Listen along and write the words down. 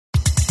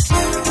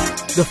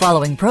The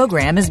following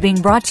program is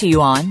being brought to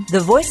you on the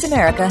Voice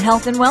America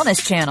Health and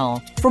Wellness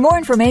Channel. For more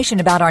information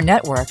about our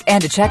network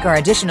and to check our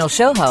additional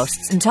show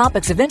hosts and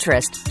topics of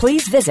interest,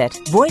 please visit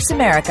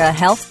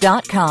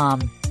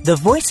voiceamericahealth.com. The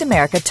Voice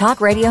America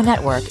Talk Radio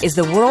Network is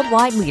the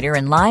worldwide leader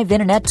in live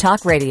Internet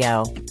talk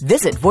radio.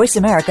 Visit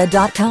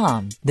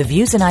voiceamerica.com. The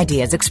views and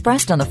ideas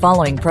expressed on the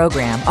following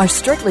program are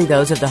strictly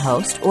those of the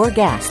host or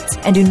guests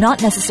and do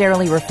not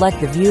necessarily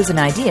reflect the views and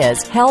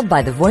ideas held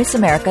by the Voice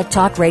America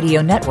Talk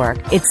Radio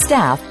Network, its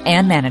staff,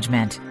 and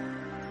management.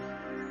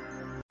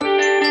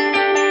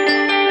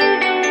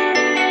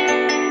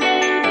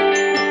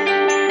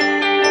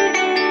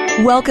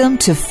 Welcome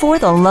to For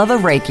the Love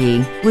of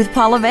Reiki with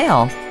Paula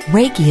Vale.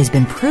 Reiki has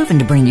been proven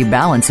to bring you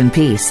balance and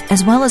peace,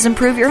 as well as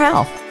improve your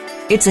health.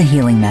 It's a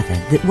healing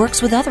method that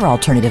works with other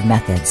alternative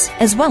methods,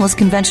 as well as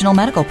conventional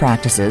medical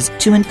practices,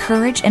 to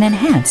encourage and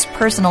enhance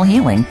personal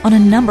healing on a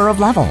number of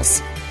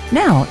levels.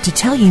 Now, to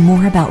tell you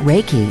more about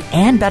Reiki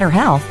and better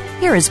health,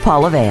 here is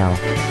Paula Vale.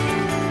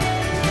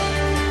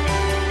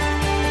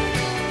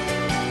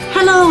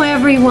 Hello,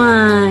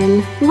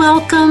 everyone.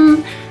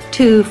 Welcome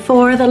to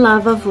For the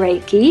Love of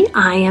Reiki.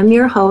 I am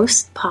your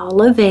host,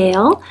 Paula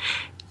Vale.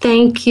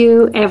 Thank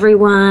you,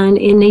 everyone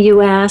in the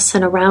U.S.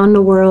 and around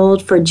the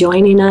world, for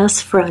joining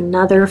us for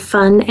another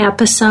fun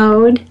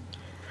episode.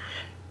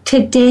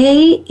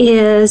 Today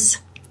is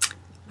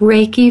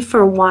Reiki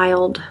for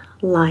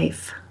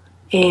Wildlife,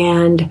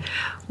 and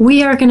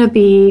we are going to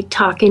be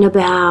talking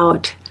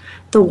about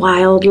the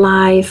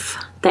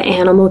wildlife, the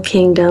animal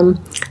kingdom.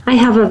 I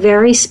have a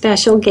very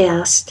special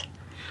guest.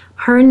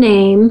 Her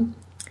name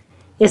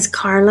is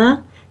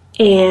Karla,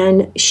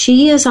 and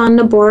she is on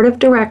the board of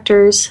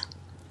directors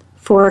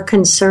for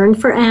Concern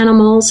for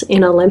Animals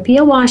in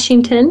Olympia,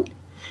 Washington,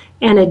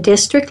 and a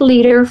district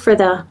leader for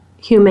the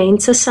Humane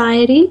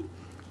Society.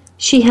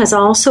 She has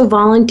also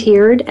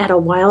volunteered at a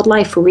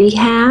wildlife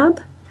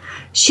rehab.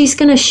 She's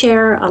going to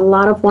share a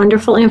lot of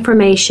wonderful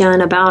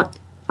information about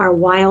our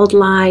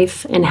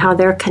wildlife and how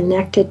they're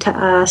connected to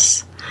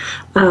us.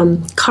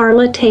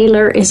 Karla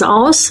Taylor is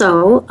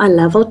also a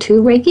level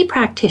 2 Reiki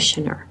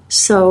practitioner,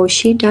 so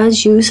she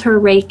does use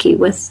her Reiki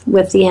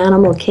with the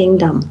animal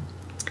kingdom.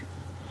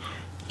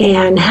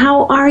 And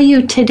how are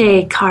you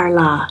today,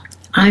 Karla?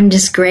 I'm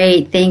just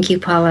great. Thank you,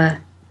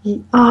 Paula.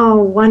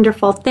 Oh,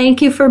 wonderful.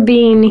 Thank you for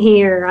being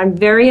here. I'm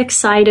very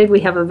excited. We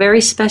have a very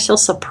special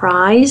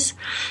surprise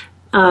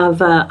of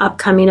an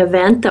upcoming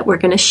event that we're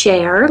going to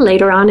share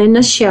later on in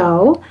the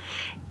show.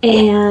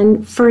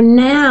 And for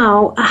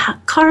now,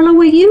 Karla,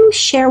 will you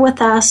share with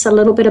us a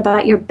little bit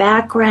about your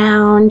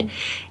background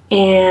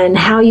and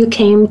how you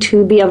came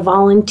to be a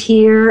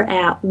volunteer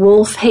at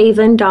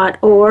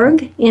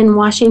WolfHaven.org in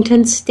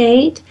Washington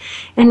State,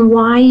 and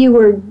why you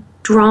were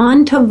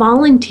drawn to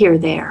volunteer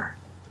there?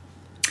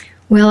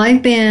 Well,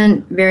 I've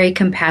been very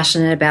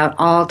compassionate about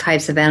all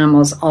types of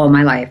animals all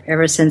my life,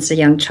 ever since a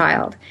young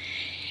child.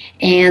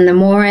 And the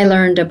more I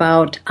learned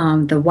about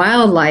the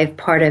wildlife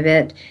part of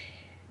it,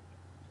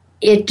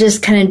 it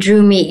just kind of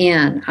drew me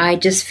in. I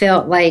just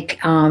felt like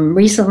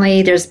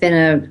recently there's been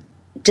a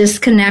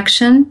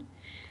disconnection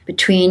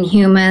between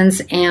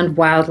humans and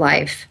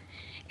wildlife.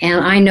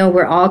 And I know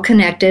we're all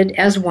connected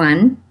as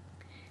one.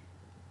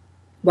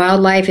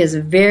 Wildlife is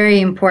very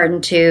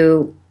important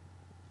to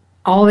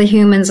all the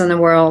humans in the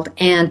world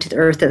and to the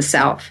earth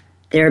itself.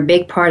 They're a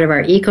big part of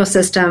our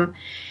ecosystem.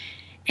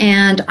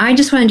 And I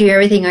just want to do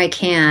everything I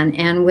can.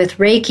 And with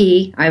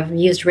Reiki, I've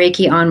used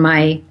Reiki on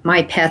my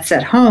pets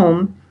at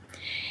home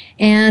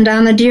and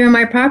on the deer on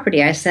my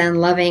property. I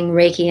send loving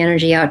Reiki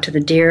energy out to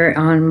the deer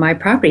on my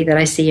property that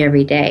I see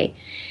every day.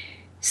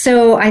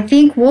 So I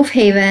think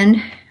WolfHaven,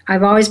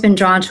 I've always been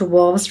drawn to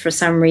wolves for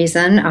some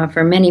reason,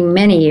 for many,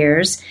 many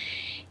years.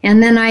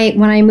 And then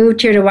when I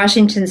moved here to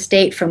Washington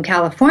State from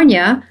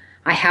California,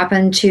 I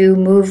happened to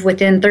move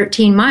within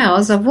 13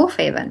 miles of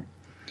WolfHaven.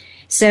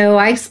 So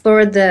I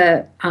explored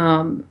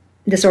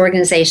this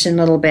organization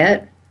a little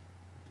bit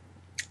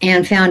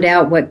and found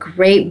out what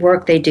great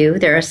work they do.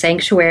 They're a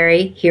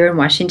sanctuary here in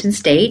Washington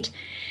State.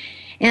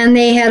 And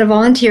they had a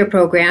volunteer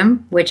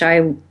program, which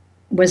I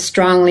was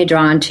strongly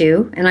drawn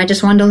to, and I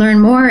just wanted to learn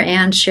more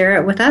and share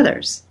it with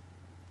others.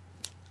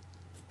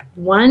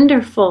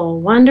 Wonderful,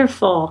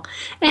 wonderful.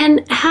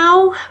 And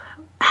how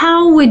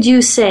would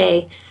you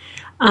say,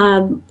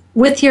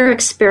 with your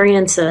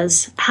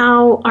experiences,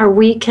 how are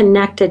we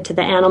connected to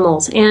the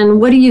animals, and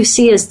what do you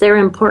see as their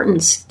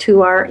importance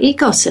to our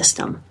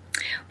ecosystem?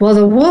 Well,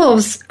 the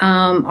wolves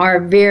are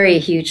a very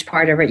huge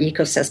part of our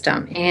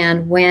ecosystem,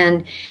 and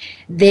when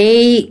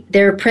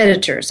they're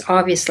predators,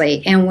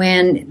 obviously, and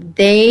when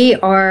they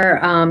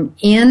are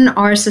in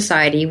our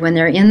society, when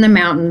they're in the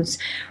mountains,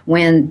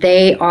 when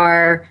they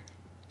are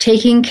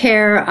taking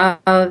care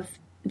of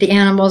the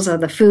animals,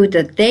 of the food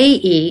that they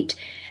eat,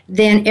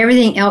 then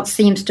everything else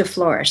seems to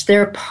flourish.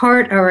 They're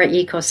part of our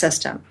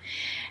ecosystem.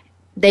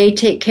 They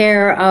take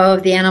care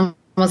of the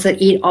animals that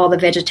eat all the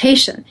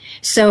vegetation.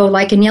 So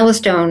like in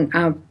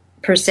Yellowstone,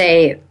 per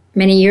se,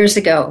 many years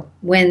ago,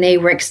 when they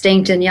were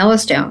extinct in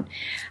Yellowstone,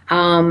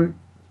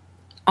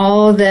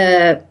 all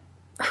the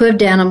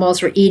hoofed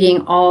animals were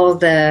eating all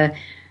the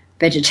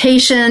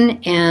vegetation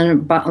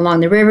and along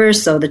the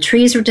rivers, so the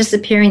trees were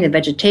disappearing, the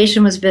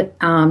vegetation was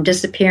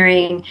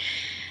disappearing,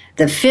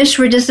 the fish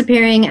were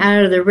disappearing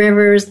out of the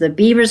rivers, the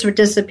beavers were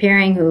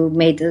disappearing who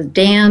made the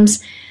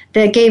dams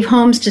that gave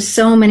homes to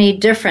so many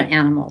different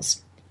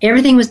animals.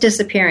 Everything was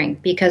disappearing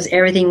because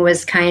everything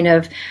was kind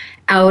of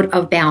out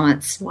of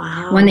balance.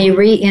 Wow. When they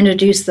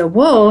reintroduced the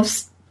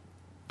wolves,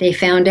 they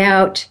found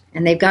out,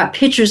 and they've got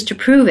pictures to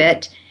prove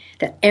it,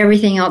 that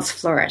everything else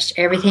flourished.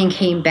 Everything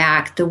came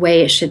back the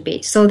way it should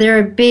be. So they're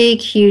a big,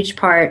 huge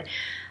part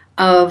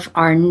of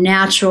our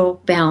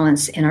natural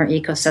balance in our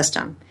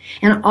ecosystem.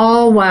 And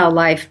all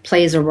wildlife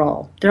plays a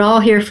role. They're all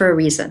here for a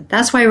reason.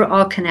 That's why we're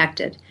all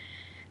connected.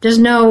 There's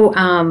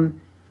no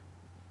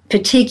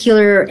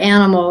particular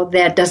animal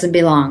that doesn't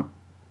belong.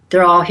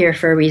 They're all here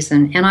for a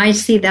reason. And I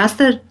see that's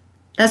the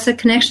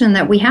connection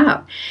that we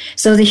have.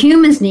 So the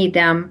humans need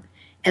them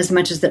as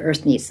much as the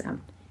earth needs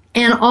them.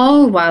 And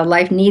all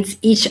wildlife needs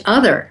each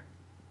other.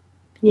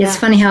 Yeah. It's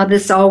funny how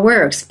this all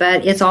works,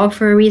 but it's all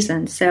for a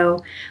reason.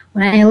 So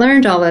when I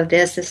learned all of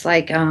this, it's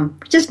like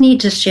we just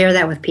need to share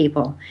that with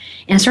people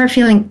and start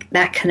feeling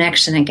that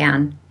connection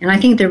again. And I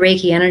think the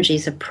Reiki energy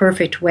is a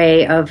perfect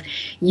way of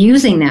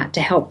using that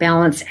to help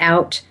balance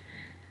out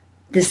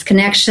this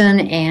connection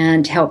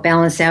and to help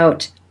balance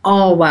out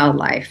all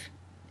wildlife.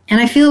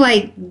 And I feel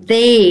like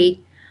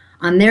they,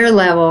 on their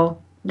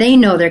level, they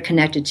know they're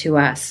connected to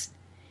us.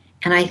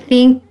 And I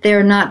think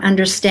they're not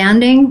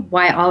understanding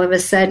why all of a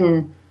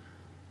sudden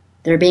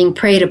they're being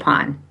preyed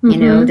upon. Mm-hmm. You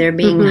know, they're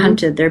being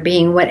hunted. They're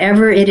being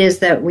whatever it is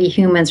that we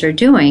humans are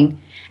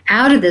doing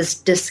out of this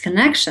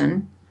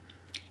disconnection.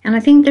 And I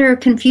think they're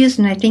confused,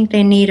 and I think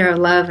they need our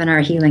love and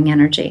our healing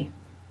energy.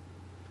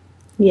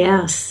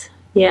 Yes,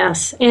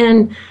 yes.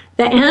 And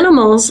the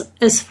animals,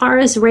 as far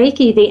as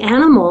Reiki, the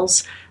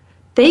animals,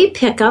 they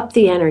pick up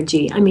the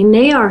energy. I mean,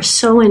 they are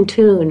so in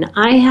tune.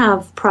 I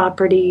have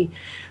property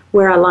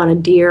where a lot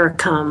of deer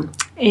come.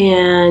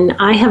 And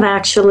I have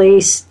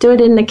actually stood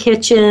in the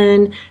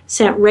kitchen,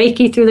 sent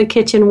Reiki through the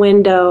kitchen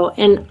window,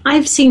 and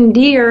I've seen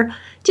deer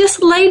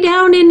just lay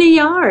down in the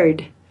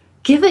yard.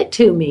 Give it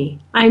to me.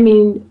 I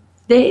mean,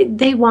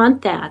 they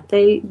want that.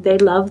 They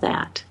love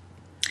that.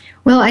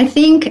 Well, I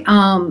think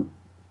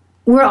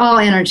we're all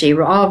energy.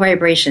 We're all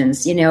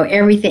vibrations. You know,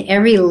 everything.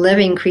 Every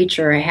living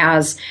creature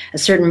has a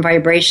certain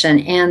vibration,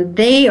 and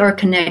they are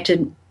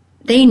connected.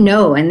 They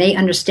know and they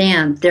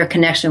understand their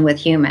connection with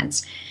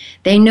humans.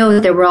 They know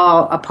that we're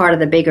all a part of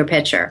the bigger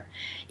picture.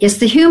 It's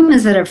the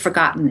humans that have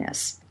forgotten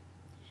this.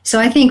 So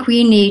I think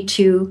we need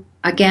to,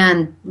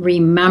 again,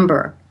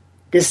 remember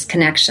this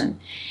connection.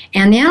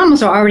 And the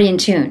animals are already in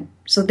tune.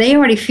 So they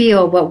already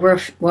feel what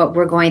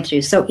we're going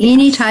through. So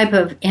any type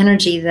of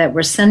energy that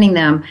we're sending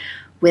them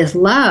with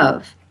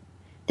love,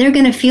 they're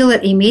going to feel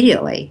it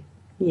immediately.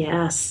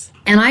 Yes.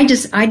 And I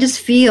just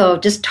feel,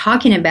 just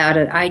talking about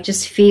it, I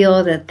just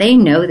feel that they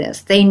know this.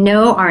 They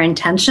know our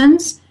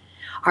intentions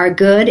are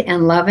good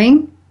and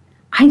loving.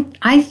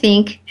 I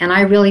think, and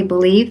I really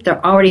believe,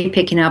 they're already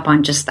picking up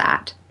on just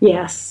that.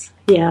 Yes,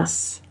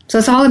 yes. So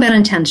it's all about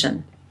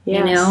intention,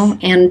 you know,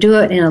 and do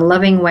it in a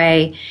loving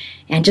way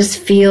and just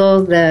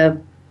feel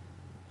the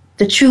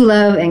true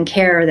love and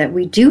care that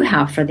we do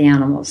have for the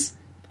animals,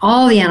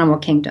 all the animal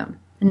kingdom,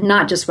 and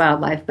not just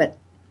wildlife, but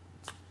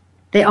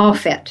they all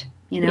fit.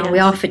 You know, we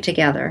all fit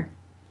together.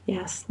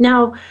 Yes.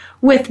 Now,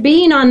 with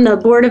being on the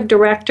board of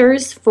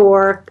directors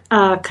for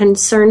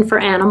Concern for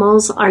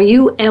Animals, are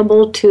you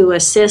able to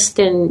assist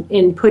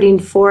in putting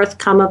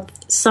forth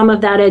some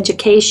of that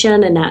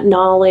education and that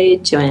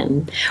knowledge?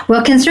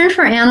 Well, Concern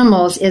for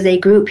Animals is a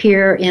group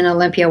here in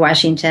Olympia,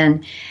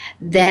 Washington,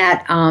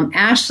 that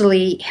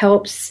actually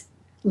helps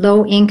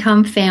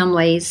low-income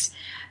families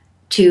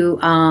to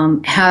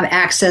have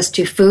access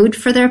to food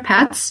for their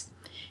pets,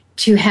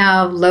 to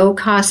have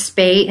low-cost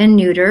spay and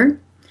neuter.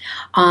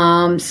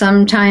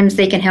 Sometimes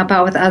they can help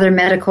out with other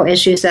medical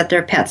issues that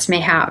their pets may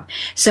have.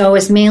 So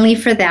it's mainly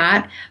for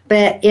that,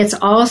 but it's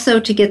also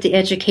to get the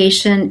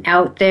education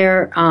out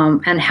there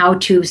on how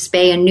to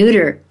spay and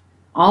neuter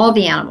all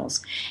the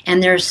animals.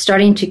 And they're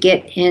starting to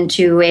get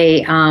into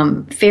a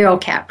feral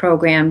cat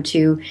program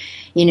to,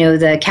 you know,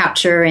 the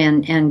capture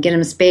and get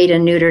them spayed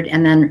and neutered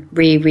and then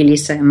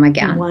release them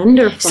again.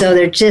 Wonderful. So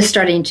they're just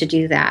starting to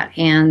do that.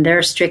 And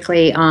they're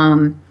strictly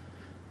on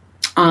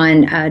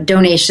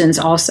donations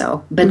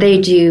also, but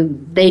they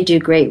do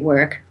great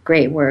work.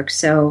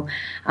 So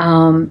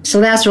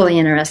that's really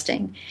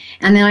interesting.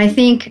 And then I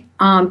think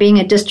being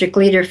a district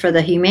leader for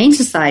the Humane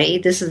Society,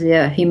 this is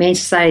the Humane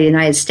Society of the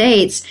United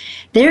States,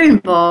 they're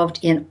involved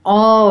in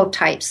all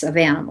types of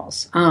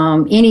animals,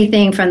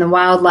 anything from the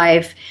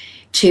wildlife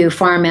to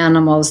farm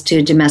animals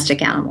to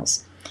domestic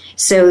animals.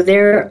 So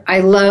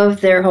I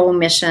love their whole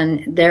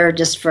mission. They're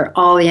just for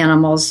all the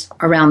animals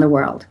around the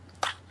world.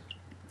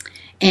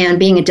 And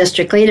being a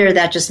district leader,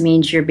 that just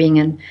means you're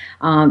being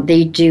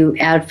they do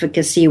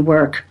advocacy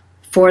work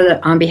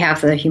on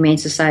behalf of the Humane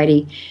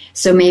Society.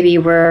 So maybe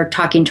we're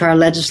talking to our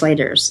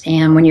legislators.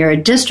 And when you're a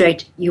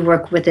district, you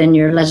work within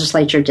your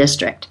legislature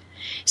district.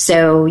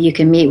 So you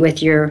can meet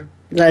with your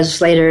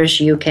legislators,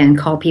 you can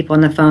call people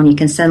on the phone, you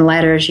can send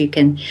letters, you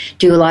can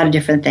do a lot of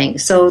different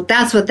things. So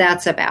that's what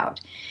that's about.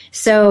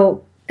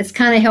 So it's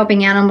kind of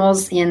helping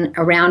animals in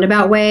a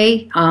roundabout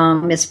way,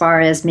 as far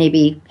as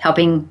maybe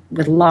helping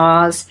with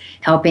laws,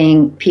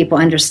 helping people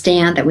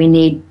understand that we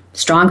need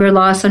stronger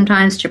laws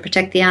sometimes to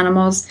protect the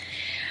animals.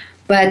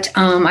 But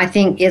I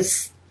think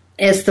it's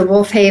the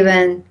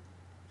WolfHaven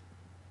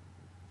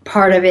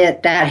part of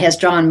it that has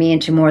drawn me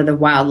into more of the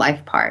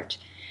wildlife part.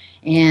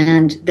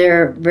 And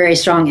they're very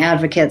strong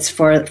advocates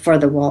for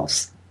the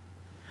wolves.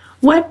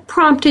 What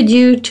prompted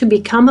you to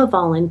become a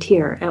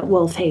volunteer at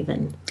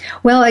WolfHaven?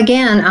 Well,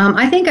 again,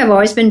 I think I've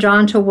always been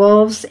drawn to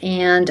wolves,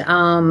 and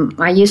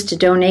I used to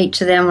donate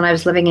to them when I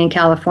was living in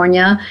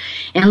California.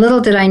 And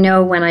little did I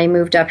know when I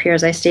moved up here,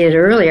 as I stated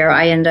earlier,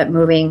 I ended up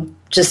moving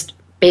just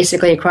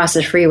basically across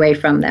the freeway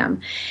from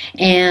them.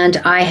 And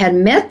I had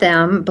met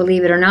them,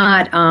 believe it or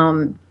not,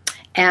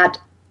 at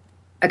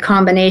a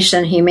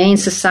combination Humane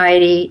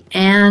Society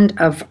and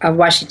of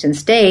Washington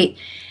State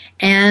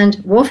and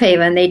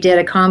WolfHaven. They did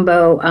a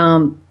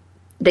combo,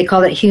 they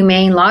called it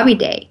Humane Lobby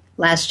Day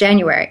last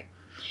January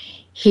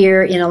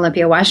here in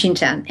Olympia,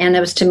 Washington. And it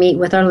was to meet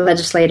with our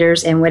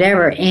legislators and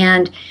whatever.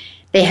 And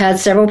they had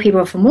several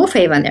people from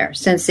WolfHaven there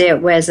since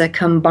it was a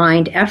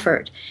combined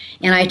effort.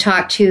 And I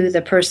talked to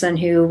the person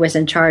who was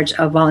in charge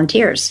of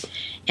volunteers.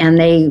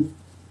 And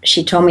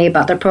she told me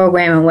about the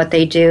program and what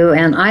they do.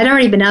 And I'd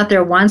already been out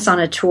there once on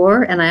a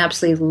tour, and I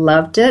absolutely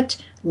loved it.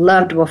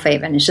 Loved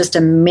WolfHaven. It's just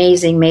an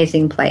amazing,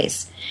 amazing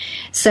place.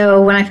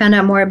 So when I found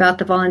out more about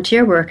the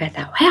volunteer work, I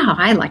thought, wow,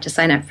 I'd like to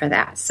sign up for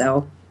that.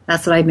 So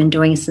that's what I've been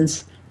doing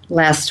since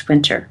last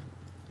winter.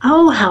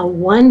 Oh, how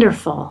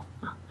wonderful.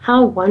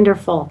 How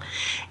wonderful.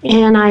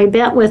 And I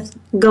bet with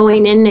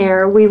going in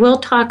there, we will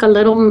talk a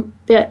little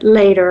bit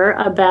later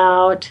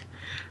about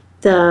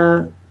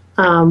the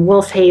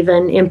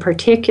WolfHaven in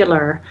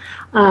particular.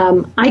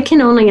 I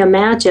can only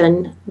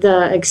imagine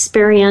the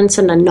experience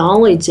and the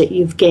knowledge that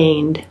you've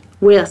gained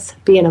with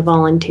being a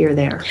volunteer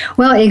there.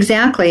 Well,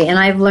 exactly. And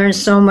I've learned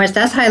so much.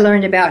 That's how I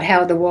learned about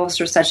how the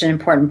wolves are such an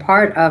important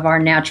part of our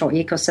natural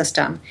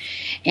ecosystem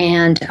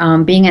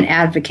and being an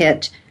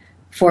advocate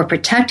for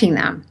protecting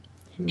them.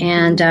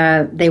 And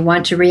they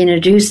want to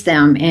reintroduce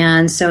them.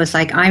 And so it's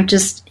like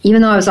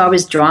even though I was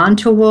always drawn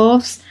to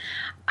wolves,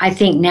 I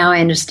think now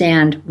I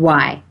understand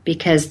why,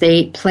 because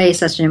they play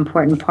such an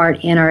important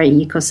part in our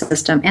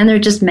ecosystem, and they're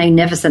just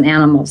magnificent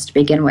animals to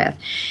begin with.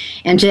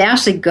 And to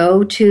actually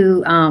go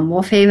to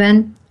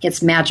WolfHaven,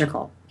 it's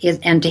magical.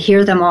 And to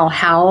hear them all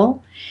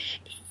howl,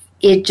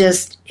 it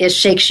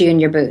shakes you in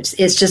your boots.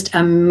 It's just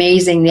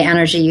amazing the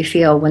energy you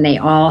feel when they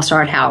all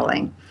start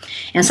howling.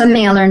 And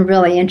something I learned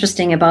really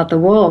interesting about the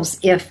wolves,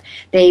 if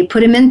they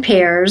put them in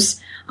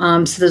pairs,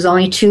 so there's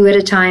only 2 at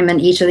a time in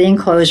each of the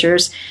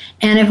enclosures,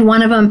 and if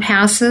one of them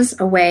passes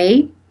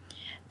away,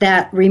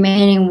 that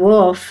remaining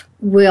wolf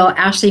will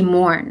actually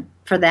mourn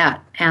for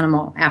that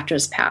animal after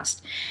it's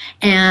passed.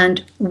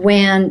 And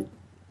when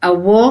a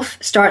wolf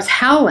starts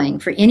howling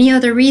for any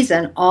other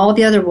reason, all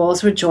the other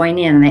wolves would join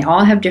in, and they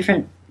all have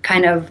different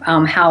kind of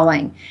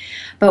howling.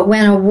 But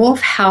when a wolf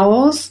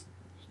howls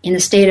in a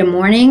state of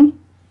mourning,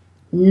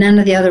 none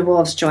of the other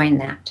wolves join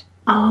that.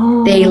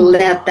 Oh. They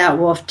let that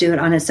wolf do it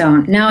on its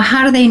own. Now,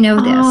 how do they know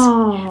this?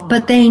 Oh.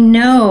 But they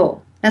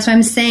know. That's what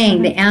I'm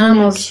saying. The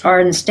animals are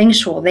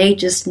instinctual. They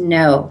just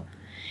know.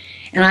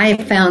 And I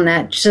found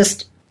that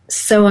just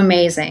so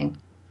amazing.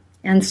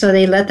 And so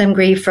they let them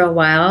grieve for a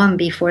while and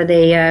before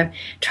they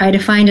try to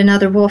find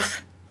another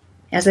wolf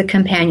as a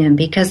companion,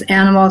 because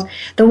the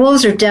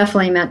wolves are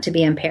definitely meant to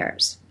be in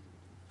pairs.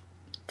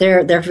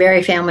 They're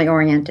very family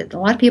oriented. A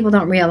lot of people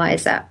don't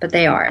realize that, but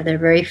they are. They're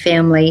very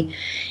family,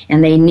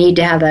 and they need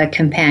to have a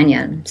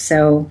companion.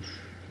 So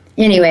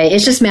anyway,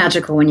 it's just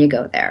magical when you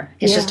go there.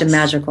 It's just a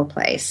magical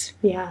place.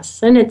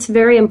 Yes, and it's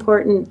very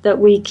important that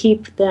we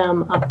keep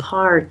them a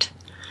part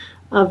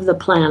of the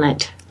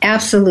planet.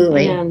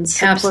 Absolutely. And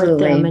support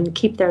them and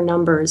keep their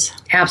numbers.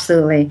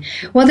 Absolutely.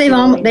 Well,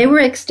 they were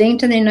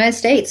extinct in the United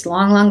States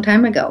long, long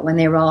time ago when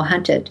they were all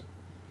hunted.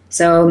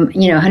 So,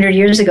 100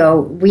 years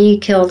ago, we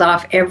killed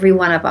off every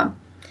one of them.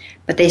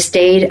 But they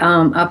stayed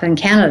up in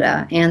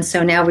Canada. And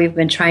so now we've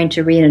been trying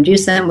to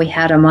reintroduce them. We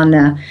had them on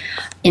the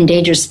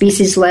endangered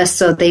species list,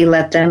 so they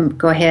let them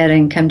go ahead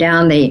and come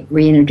down. They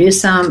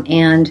reintroduce them.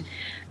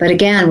 But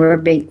again, we're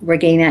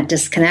getting that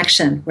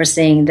disconnection. We're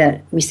seeing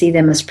that we see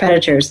them as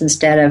predators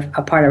instead of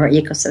a part of our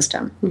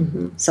ecosystem.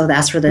 Mm-hmm. So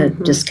that's where the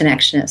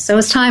disconnection is. So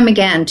it's time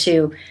again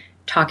to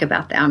talk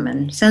about them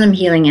and send them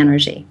healing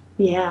energy.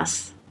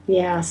 Yes,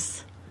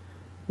 yes.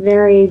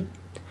 Very,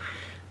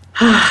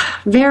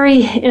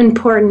 very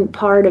important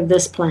part of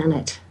this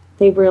planet.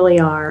 They really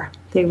are.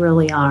 They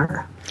really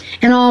are.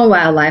 And all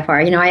wildlife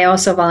are. I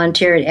also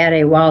volunteered at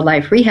a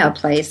wildlife rehab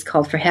place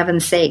called For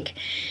Heaven's Sake.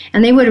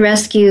 And they would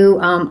rescue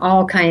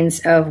all kinds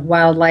of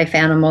wildlife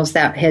animals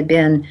that had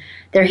been,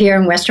 they're here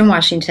in Western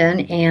Washington,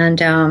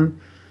 and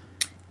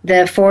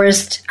the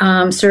Forest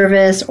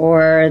Service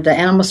or the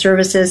Animal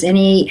Services,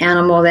 any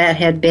animal that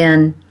had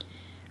been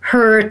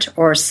hurt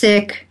or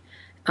sick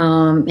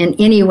in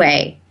any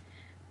way,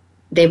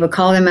 they would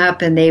call them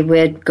up and they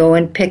would go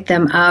and pick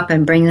them up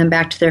and bring them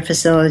back to their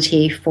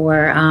facility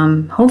for,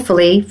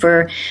 hopefully,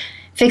 for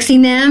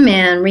fixing them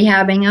and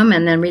rehabbing them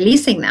and then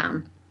releasing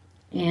them.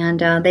 And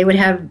they would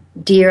have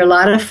deer, a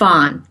lot of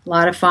fawn. A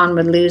lot of fawn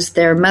would lose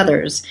their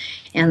mothers,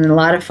 and a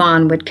lot of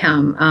fawn would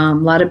come. A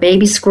lot of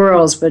baby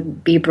squirrels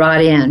would be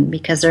brought in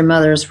because their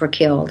mothers were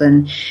killed,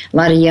 and a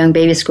lot of young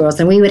baby squirrels.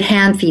 And we would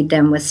hand feed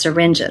them with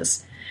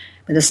syringes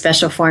with a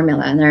special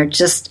formula, and they're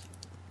just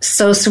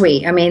so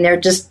sweet. I mean, they're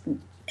just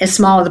as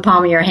small as the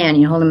palm of your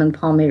hand. You hold them in the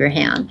palm of your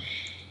hand.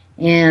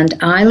 And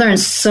I learned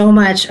so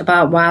much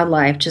about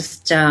wildlife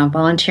just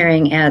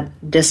volunteering at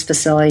this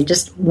facility.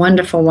 Just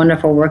wonderful,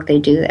 wonderful work they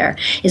do there.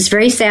 It's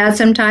very sad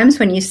sometimes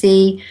when you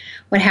see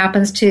what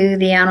happens to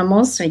the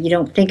animals, so you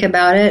don't think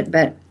about it,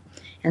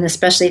 and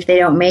especially if they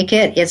don't make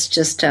it, it's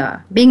just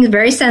being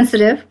very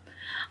sensitive.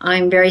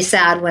 I'm very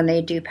sad when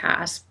they do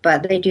pass,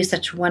 but they do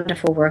such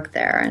wonderful work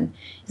there, and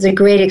it's a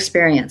great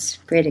experience,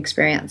 great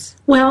experience.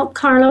 Well,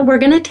 Karla, we're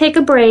going to take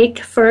a break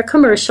for a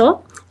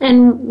commercial,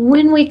 and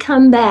when we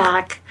come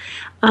back,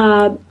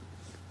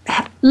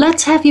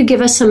 let's have you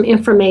give us some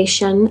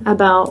information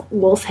about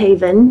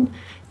WolfHaven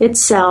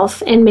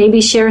itself, and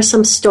maybe share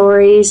some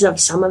stories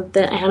of some of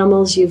the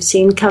animals you've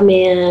seen come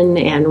in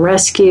and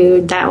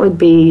rescued. That would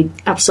be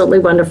absolutely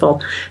wonderful.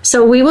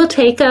 So we will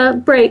take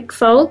a break,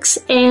 folks,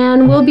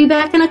 and we'll be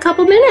back in a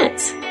couple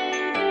minutes.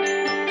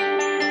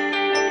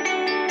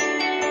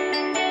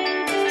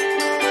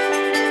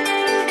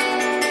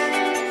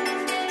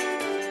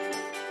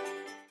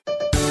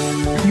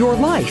 Your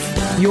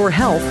life, your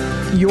health,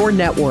 your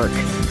network.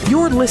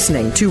 You're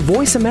listening to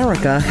Voice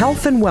America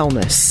Health and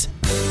Wellness.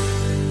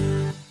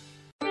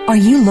 Are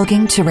you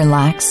looking to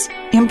relax,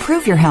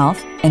 improve your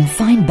health, and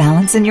find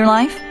balance in your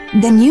life?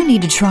 Then you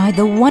need to try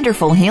the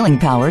wonderful healing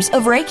powers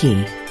of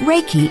Reiki.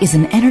 Reiki is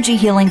an energy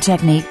healing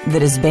technique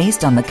that is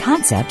based on the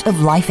concept of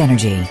life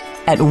energy.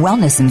 At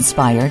Wellness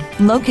Inspired,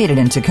 located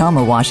in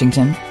Tacoma,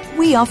 Washington,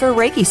 we offer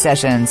Reiki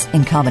sessions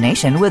in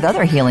combination with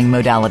other healing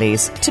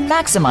modalities to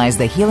maximize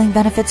the healing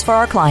benefits for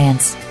our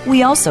clients.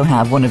 We also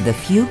have one of the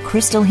few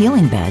crystal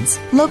healing beds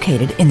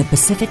located in the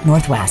Pacific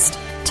Northwest.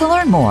 To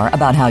learn more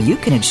about how you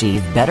can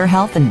achieve better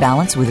health and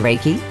balance with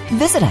Reiki,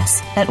 visit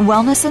us at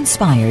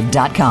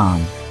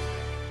wellnessinspired.com.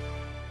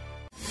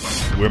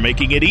 We're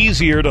making it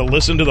easier to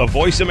listen to the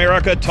Voice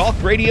America Talk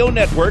Radio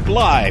Network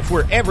live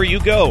wherever you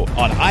go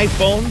on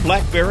iPhone,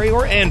 BlackBerry,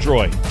 or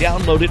Android.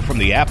 Download it from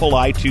the Apple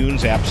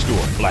iTunes App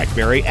Store,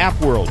 BlackBerry App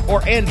World,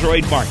 or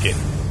Android Market.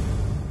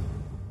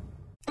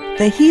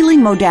 The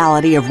healing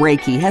modality of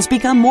Reiki has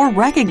become more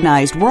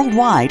recognized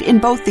worldwide in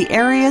both the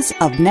areas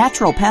of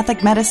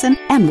naturopathic medicine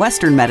and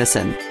Western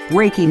medicine.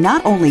 Reiki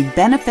not only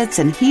benefits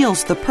and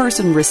heals the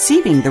person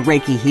receiving the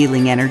Reiki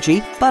healing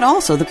energy, but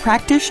also the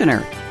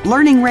practitioner.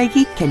 Learning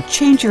Reiki can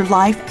change your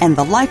life and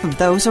the life of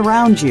those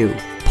around you.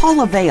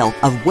 Paula Vale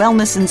of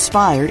Wellness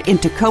Inspired in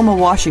Tacoma,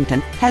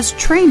 Washington, has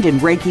trained in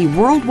Reiki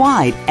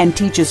worldwide and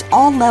teaches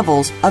all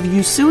levels of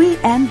Usui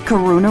and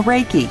Karuna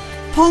Reiki.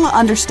 Paula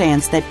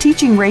understands that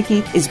teaching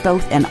Reiki is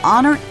both an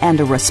honor and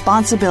a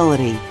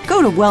responsibility.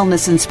 Go to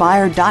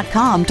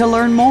wellnessinspired.com to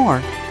learn more.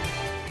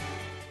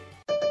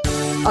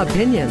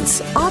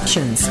 Opinions,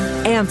 options,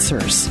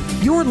 answers.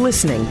 You're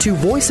listening to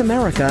Voice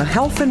America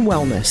Health and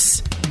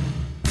Wellness.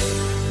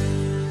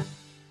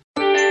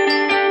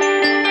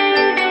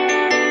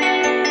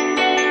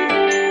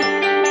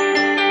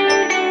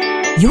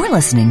 You're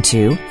listening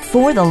to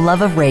For the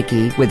Love of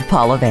Reiki with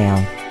Paula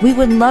Vale. We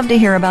would love to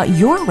hear about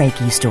your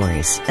Reiki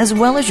stories, as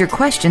well as your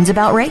questions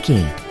about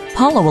Reiki.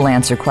 Paula will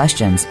answer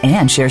questions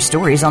and share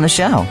stories on the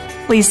show.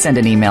 Please send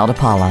an email to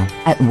Paula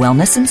at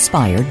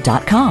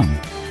wellnessinspired.com.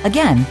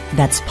 Again,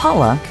 that's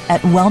Paula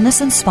at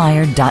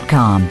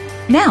wellnessinspired.com.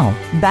 Now,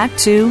 back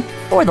to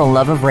For the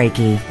Love of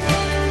Reiki.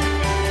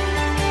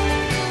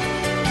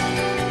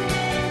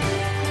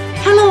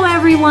 Hello,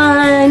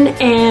 everyone,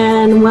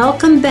 and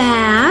welcome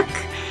back.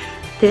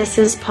 This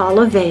is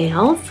Paula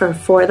Vale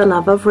for the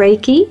Love of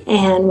Reiki,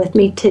 and with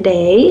me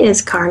today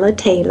is Karla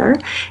Taylor,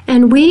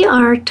 and we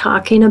are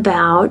talking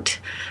about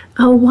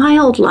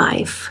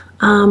wildlife,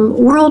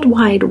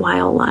 worldwide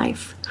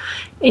wildlife.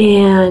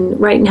 And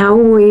right now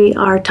we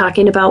are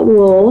talking about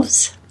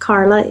wolves.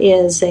 Karla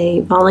is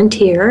a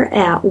volunteer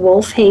at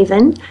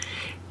WolfHaven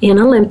in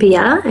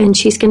Olympia, and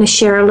she's going to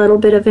share a little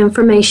bit of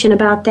information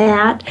about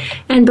that.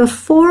 And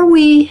before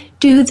we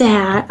do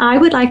that, I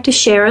would like to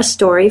share a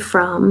story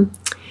from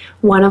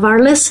one of our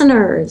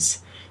listeners,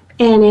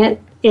 and it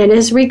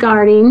is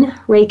regarding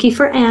Reiki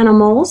for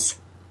animals.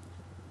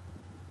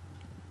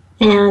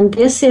 And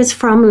this is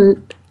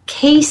from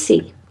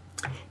Casey.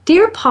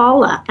 Dear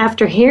Paula,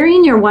 after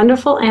hearing your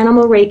wonderful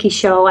animal Reiki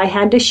show, I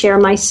had to share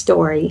my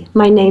story.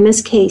 My name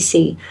is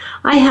Casey.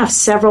 I have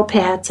several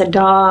pets, a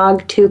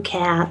dog, 2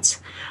 cats.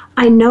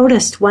 I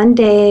noticed one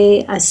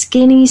day a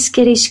skinny,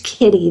 skittish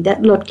kitty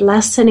that looked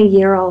less than a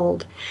year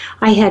old.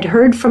 I had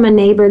heard from a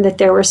neighbor that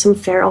there were some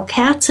feral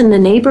cats in the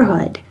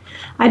neighborhood.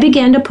 I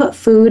began to put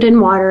food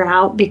and water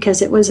out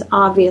because it was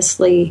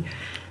obviously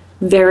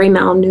very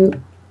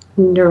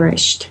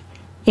malnourished.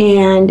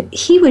 And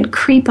he would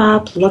creep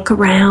up, look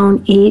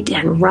around, eat,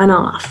 and run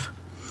off.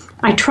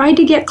 I tried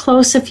to get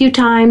close a few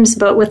times,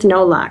 but with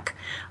no luck.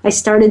 I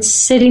started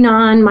sitting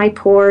on my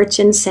porch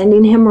and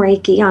sending him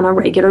Reiki on a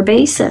regular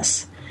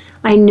basis.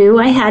 I knew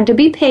I had to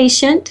be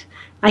patient.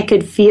 I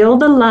could feel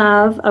the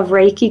love of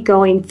Reiki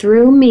going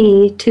through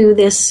me to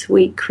this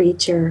sweet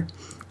creature.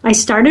 I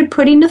started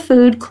putting the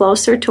food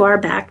closer to our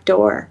back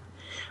door.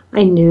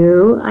 I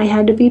knew I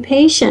had to be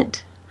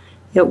patient.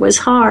 It was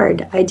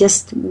hard. I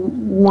just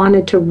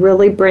wanted to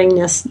really bring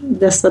this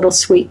little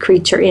sweet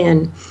creature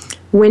in.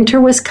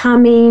 Winter was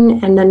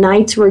coming and the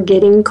nights were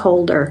getting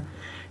colder.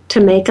 To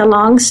make a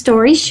long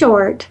story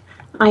short,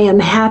 I am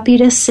happy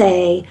to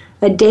say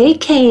a day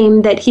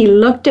came that he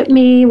looked at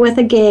me with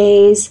a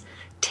gaze,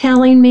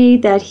 telling me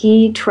that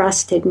he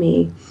trusted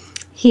me.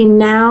 He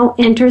now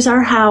enters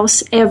our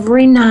house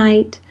every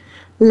night,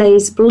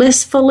 lays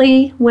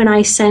blissfully when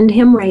I send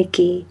him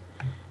Reiki.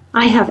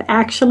 I have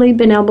actually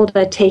been able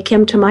to take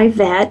him to my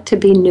vet to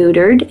be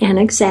neutered and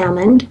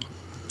examined.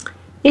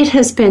 It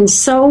has been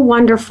so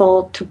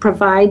wonderful to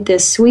provide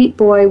this sweet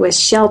boy with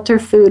shelter,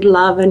 food,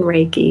 love, and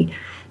Reiki.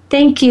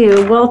 Thank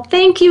you. Well,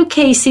 thank you,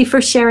 Casey,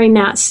 for sharing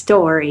that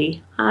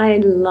story. I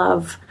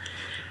love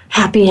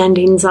happy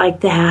endings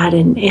like that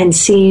and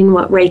seeing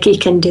what Reiki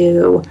can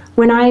do.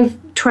 When I've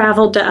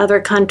traveled to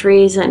other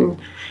countries and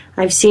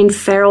I've seen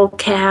feral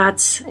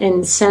cats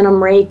and sent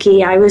them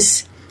Reiki, I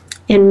was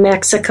in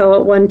Mexico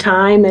at one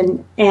time,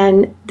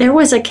 and there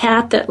was a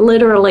cat that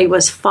literally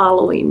was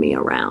following me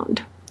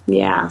around.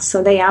 Yeah,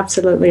 so they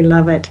absolutely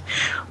love it.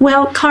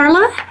 Well,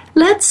 Karla,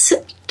 let's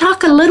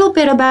talk a little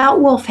bit about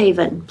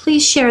WolfHaven.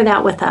 Please share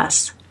that with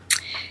us.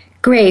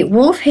 Great.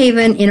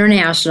 WolfHaven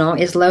International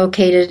is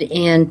located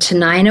in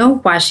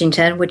Tenino,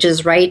 Washington, which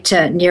is right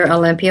near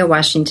Olympia,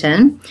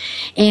 Washington.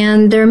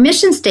 And their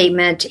mission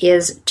statement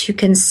is to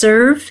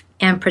conserve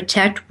and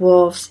protect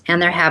wolves and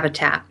their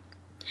habitat.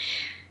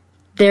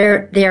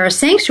 They are a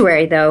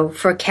sanctuary, though,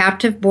 for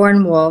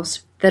captive-born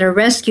wolves that are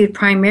rescued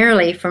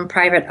primarily from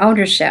private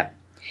ownership.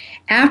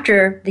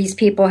 After these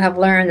people have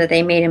learned that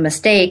they made a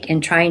mistake in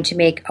trying to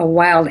make a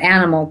wild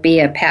animal be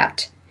a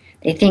pet.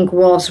 They think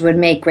wolves would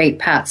make great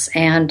pets,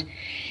 and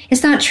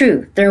it's not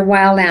true. They're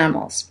wild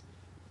animals.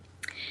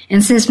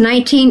 And since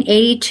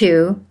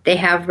 1982, they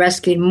have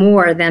rescued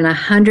more than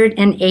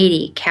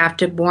 180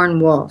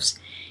 captive-born wolves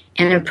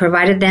and have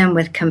provided them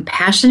with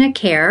compassionate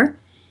care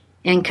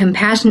and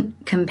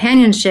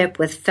companionship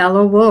with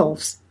fellow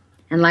wolves.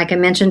 And like I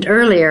mentioned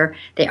earlier,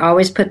 they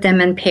always put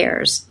them in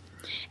pairs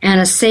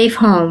and a safe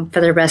home for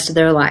the rest of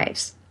their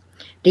lives.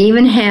 They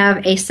even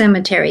have a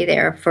cemetery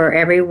there for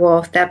every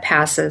wolf that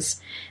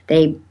passes.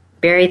 They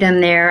bury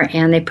them there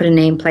and they put a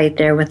nameplate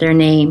there with their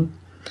name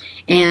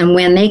and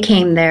when they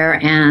came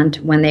there and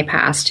when they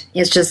passed.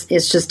 It's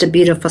just a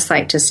beautiful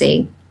sight to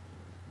see.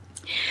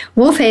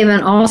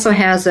 WolfHaven also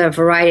has a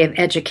variety of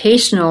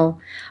educational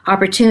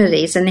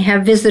opportunities, and they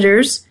have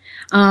visitors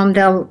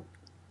that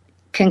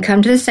can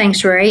come to the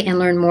sanctuary and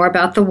learn more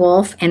about the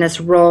wolf and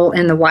its role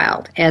in the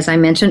wild. As I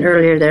mentioned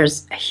earlier,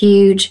 there's a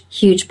huge,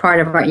 huge part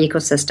of our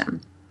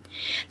ecosystem.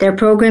 Their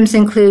programs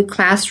include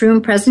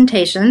classroom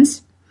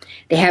presentations.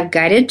 They have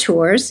guided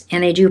tours,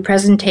 and they do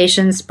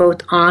presentations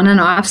both on and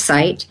off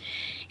site,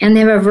 and they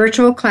have a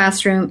virtual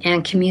classroom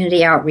and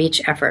community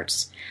outreach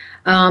efforts.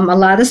 A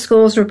lot of the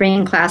schools are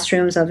bringing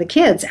classrooms of the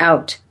kids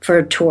out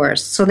for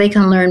tours so they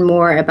can learn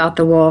more about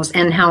the wolves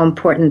and how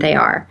important they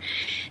are.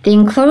 The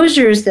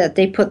enclosures that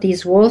they put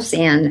these wolves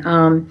in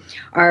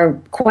are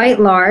quite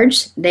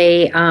large.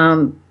 They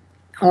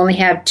only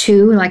have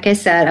two, like I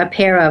said, a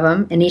pair of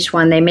them in each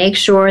one. They make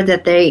sure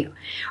that they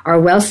are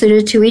well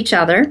suited to each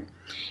other,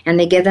 and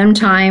they give them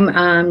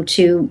time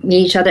to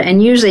meet each other.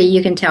 And usually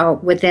you can tell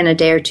within a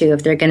day or two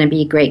if they're going to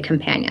be great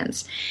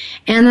companions.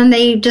 And then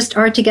they just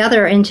are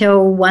together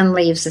until one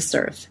leaves this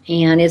earth.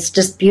 And it's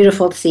just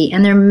beautiful to see.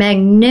 And they're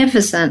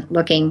magnificent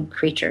looking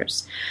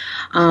creatures.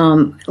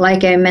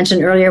 Like I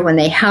mentioned earlier, when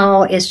they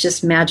howl, it's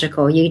just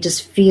magical. You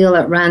just feel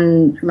it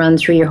run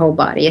through your whole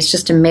body. It's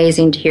just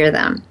amazing to hear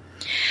them.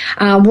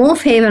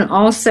 WolfHaven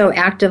also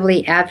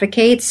actively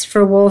advocates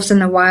for wolves in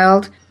the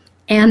wild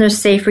and their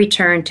safe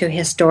return to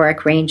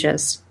historic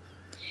ranges.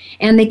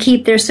 And they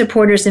keep their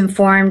supporters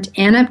informed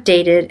and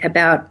updated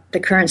about the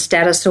current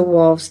status of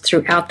wolves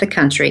throughout the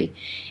country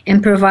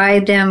and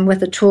provide them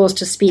with the tools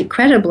to speak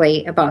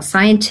credibly about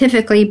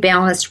scientifically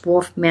balanced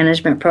wolf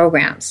management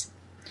programs.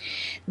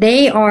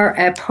 They are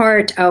a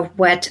part of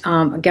what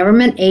a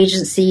government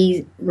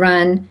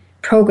agency-run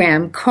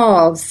program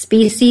called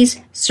Species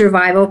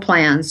Survival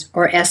Plans,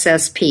 or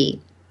SSP.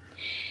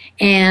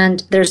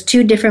 And there's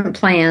two different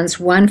plans,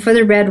 one for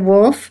the red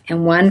wolf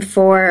and one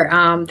for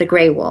the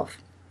gray wolf,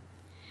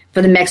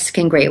 for the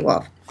Mexican gray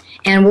wolf.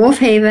 And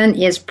WolfHaven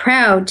is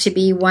proud to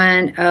be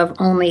one of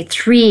only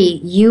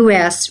 3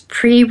 U.S.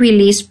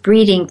 pre-release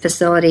breeding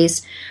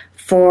facilities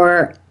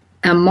for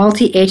a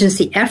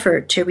multi-agency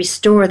effort to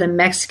restore the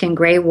Mexican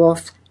gray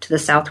wolf to the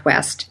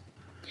Southwest.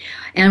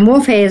 And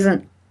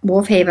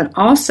WolfHaven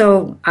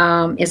also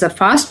is a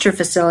foster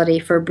facility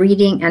for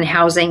breeding and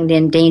housing the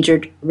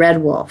endangered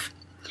red wolf.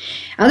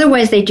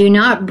 Otherwise, they do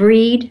not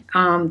breed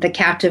the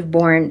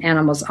captive-born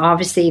animals.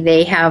 Obviously,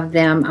 they have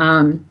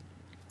them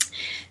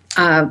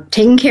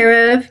taken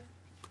care of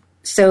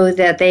so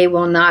that they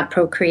will not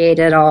procreate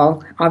at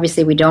all.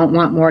 Obviously, we don't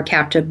want more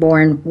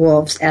captive-born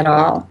wolves at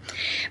all.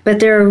 But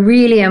they're a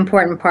really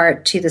important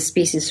part to the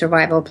species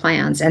survival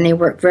plans, and they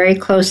work very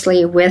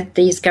closely with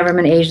these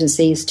government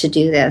agencies to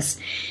do this.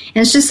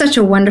 And it's just such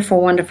a wonderful,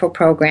 wonderful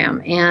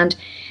program. And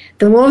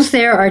the wolves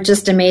there are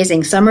just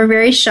amazing. Some are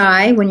very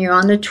shy when you're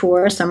on the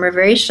tour. Some are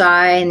very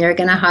shy, and they're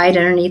going to hide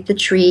underneath the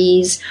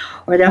trees,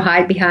 or they'll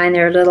hide behind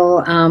their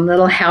little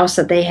house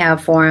that they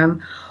have for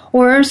them.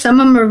 Or some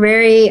of them are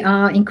very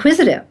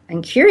inquisitive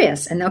and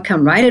curious, and they'll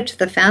come right up to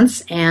the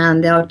fence,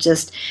 and they'll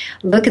just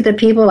look at the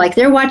people like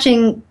they're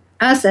watching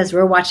us as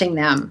we're watching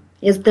them.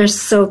 They're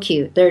so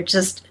cute. They're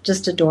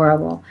just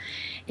adorable.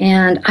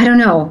 And I don't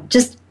know,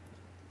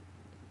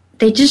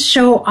 they just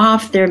show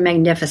off their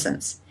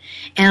magnificence.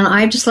 And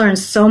I've just learned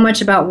so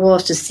much about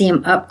wolves to see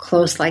them up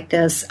close like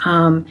this.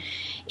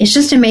 It's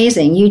just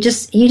amazing. You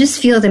just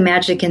feel the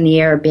magic in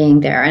the air being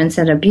there. And it's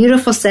in a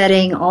beautiful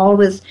setting, all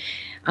with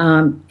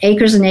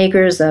acres and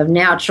acres of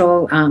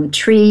natural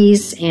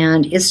trees,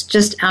 and it's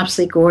just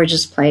absolutely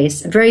gorgeous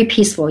place. Very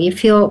peaceful. You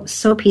feel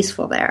so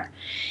peaceful there.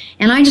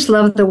 And I just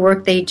love the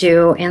work they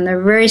do, and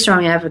they're very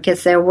strong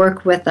advocates. They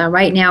work with,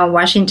 right now,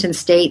 Washington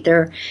State,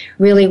 they're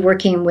really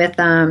working with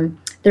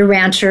the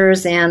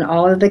ranchers and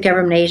all of the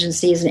government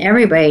agencies and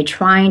everybody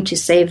trying to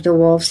save the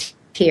wolves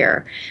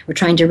here. We're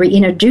trying to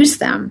reintroduce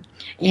them.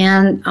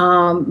 And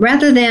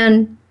rather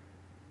than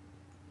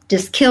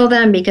just kill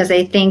them because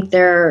they think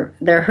they're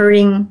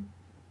hurting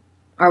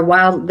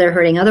they're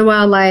hurting other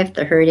wildlife,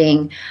 they're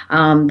hurting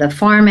the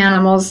farm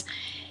animals.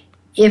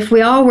 If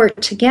we all work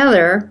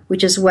together,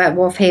 which is what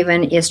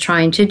WolfHaven is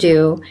trying to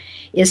do,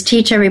 is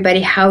teach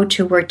everybody how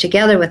to work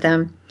together with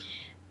them.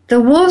 The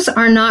wolves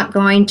are not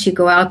going to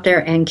go out there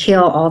and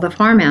kill all the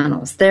farm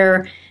animals.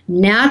 Their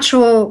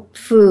natural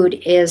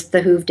food is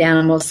the hooved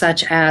animals,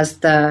 such as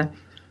the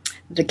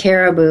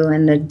caribou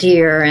and the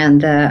deer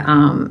and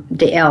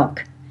the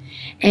elk.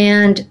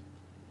 And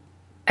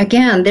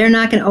again, they're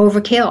not going to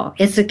overkill.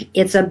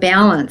 It's a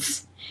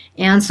balance.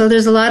 And so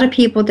there's a lot of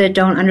people that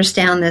don't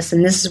understand this,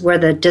 and this is where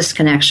the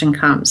disconnection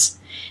comes.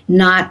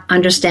 Not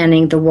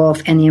understanding the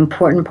wolf and the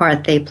important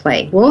part they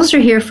play. Wolves are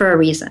here for a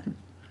reason.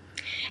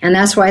 And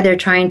that's why they're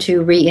trying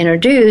to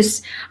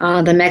reintroduce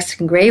the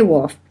Mexican gray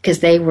wolf,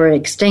 because they were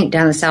extinct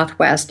down the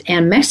Southwest.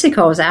 And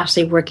Mexico is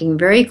actually working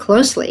very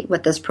closely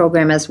with this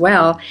program as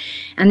well.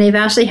 And they've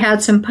actually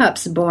had some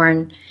pups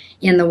born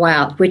in the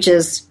wild, which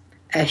is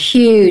a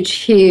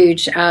huge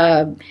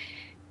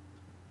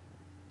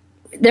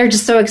they're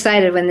just so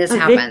excited when this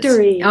happens.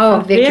 Victory.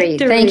 Oh, victory.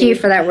 Thank you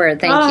for that word.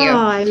 Thank you. Oh,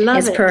 I love it.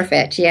 It's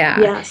perfect. Yeah.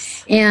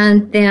 Yes.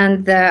 And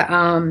then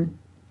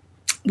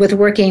with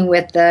working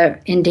with the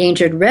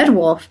endangered red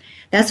wolf,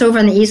 that's over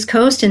on the East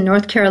Coast in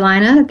North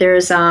Carolina.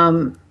 There's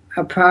a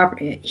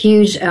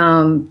huge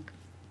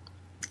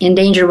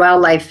endangered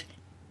wildlife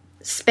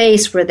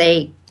space where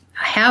they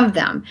have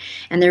them,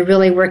 and they're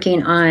really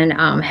working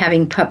on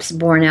having pups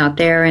born out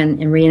there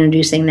and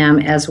reintroducing them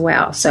as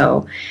well.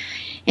 So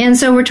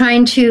we're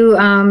trying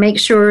to make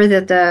sure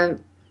that the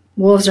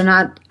wolves are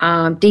not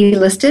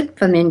delisted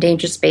from the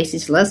endangered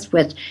species list,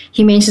 with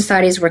Humane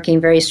Society is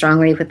working very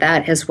strongly with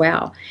that as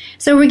well.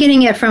 So we're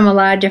getting it from a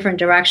lot of different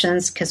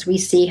directions, because we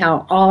see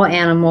how all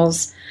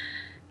animals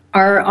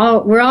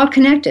we're all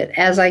connected,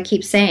 as I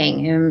keep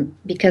saying,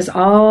 because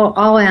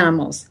all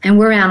animals, and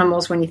we're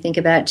animals when you think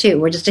about it too.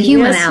 We're just a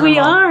human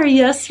animal.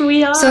 Yes,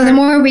 we are. So the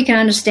more we can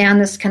understand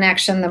this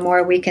connection, the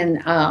more we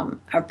can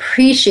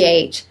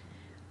appreciate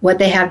what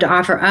they have to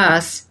offer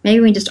us. Maybe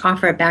we just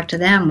offer it back to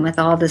them with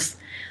all this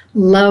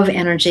love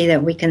energy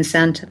that we can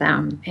send to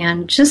them.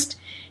 And just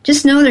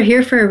know they're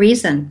here for a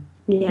reason.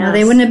 Yes. You know,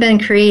 they wouldn't have been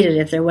created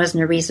if there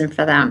wasn't a reason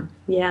for them.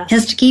 Yes.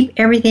 It's to keep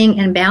everything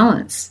in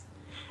balance.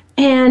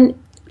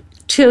 And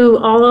to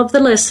all of the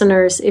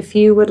listeners, if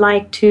you would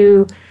like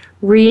to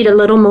read a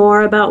little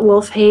more about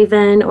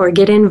WolfHaven or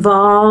get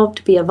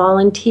involved, be a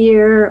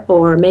volunteer,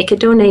 or make a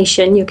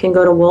donation, you can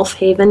go to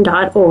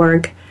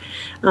wolfhaven.org.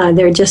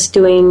 They're just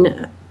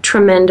doing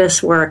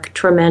tremendous work,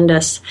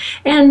 tremendous.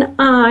 And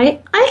I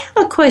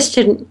have a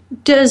question.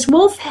 Does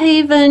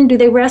WolfHaven, do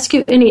they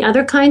rescue any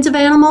other kinds of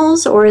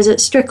animals, or is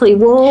it strictly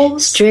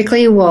wolves?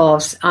 Strictly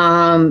wolves.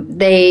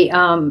 They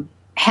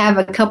have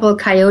a couple of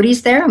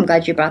coyotes there. I'm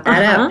glad you brought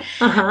that up.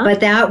 But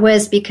that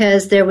was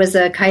because there was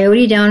a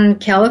coyote down in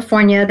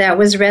California that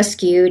was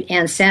rescued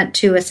and sent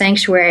to a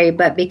sanctuary,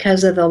 but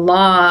because of the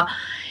law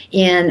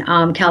in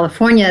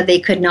California, they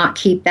could not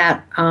keep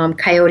that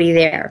coyote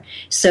there.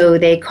 So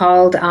they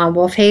called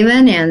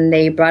WolfHaven, and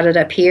they brought it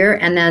up here.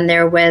 And then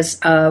there was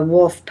a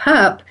coyote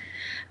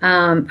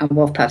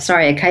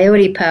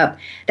pup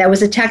that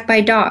was attacked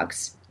by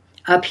dogs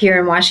up here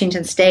in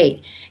Washington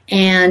State.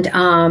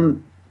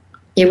 And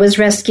it was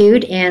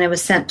rescued and it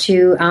was sent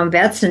to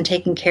vets and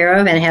taken care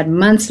of and had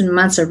months and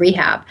months of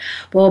rehab.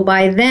 Well,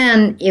 by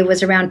then, it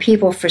was around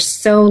people for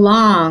so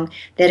long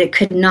that it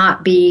could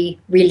not be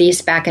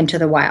released back into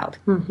the wild.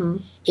 Mm-hmm.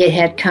 It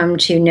had come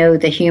to know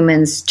the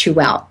humans too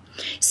well.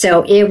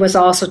 So it was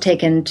also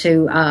taken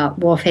to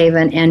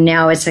WolfHaven, and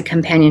now it's a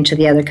companion to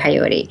the other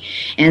coyote.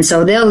 And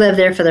so they'll live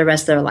there for the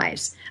rest of their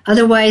lives.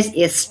 Otherwise,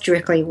 it's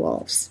strictly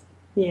wolves.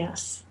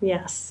 Yes,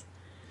 yes.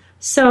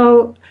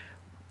 So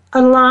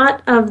a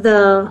lot of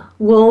the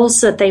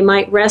wolves that they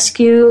might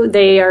rescue,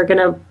 they are going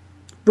to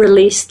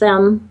release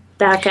them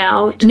back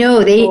out? No,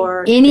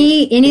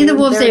 any of the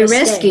wolves they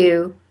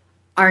rescue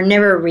are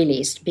never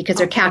released because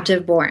they're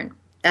captive born.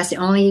 That's the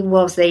only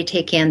wolves they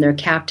take in. They're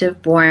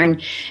captive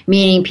born,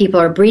 meaning people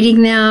are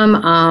breeding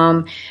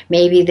them.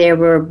 Maybe they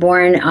were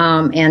born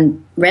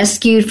and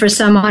rescued for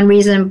some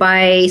reason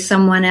by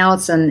someone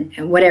else and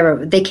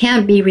whatever. They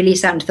can't be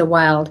released out into the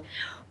wild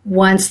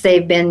once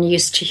they've been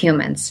used to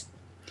humans.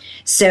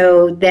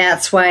 So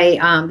that's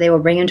why they will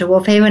bring them to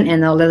WolfHaven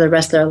and they'll live the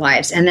rest of their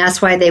lives. And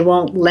that's why they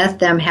won't let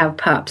them have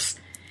pups,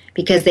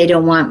 because they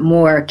don't want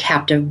more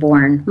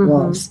captive-born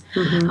wolves.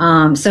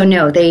 Mm-hmm. So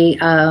no, they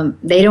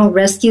don't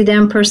rescue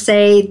them per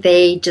se.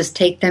 They just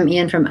take them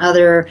in from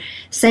other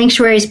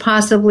sanctuaries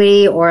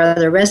possibly, or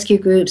other rescue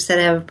groups that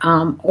have,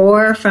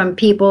 or from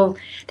people.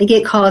 They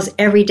get calls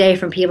every day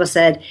from people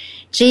said,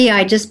 "Gee,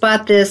 I just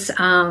bought this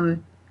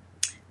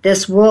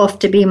this wolf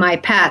to be my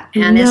pet,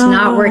 and it's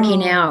not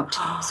working out.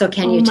 So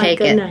can you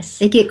take it?"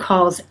 They get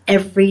calls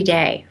every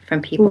day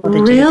from people that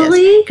do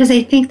this because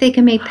they think they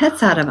can make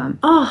pets out of them.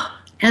 Oh.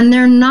 And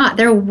they're not.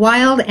 They're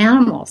wild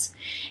animals.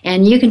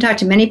 And you can talk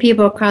to many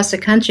people across the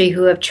country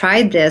who have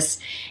tried this,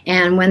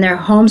 and when their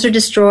homes are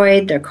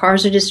destroyed, their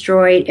cars are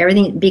destroyed,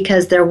 everything,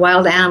 because they're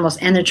wild animals,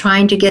 and they're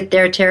trying to get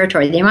their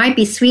territory. They might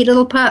be sweet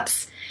little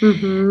pups,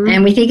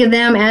 and we think of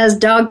them as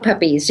dog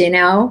puppies, you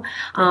know,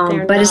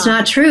 but it's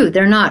not true.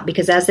 They're not,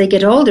 because as they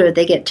get older,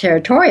 they get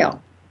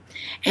territorial.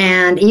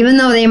 And even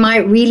though they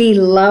might really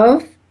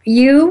love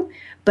you,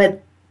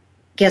 but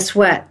guess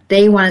what?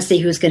 They want to see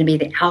who's going to be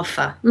the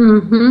alpha.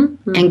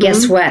 And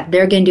guess what?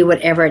 They're going to do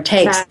whatever it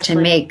takes to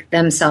make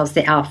themselves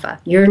the alpha.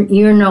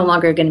 You're no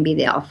longer going to be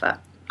the alpha.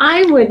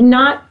 I would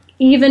not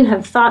even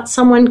have thought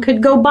someone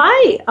could go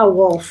buy a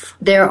wolf.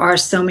 There are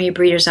so many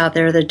breeders out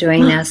there that are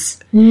doing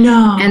this.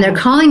 No. And they're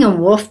calling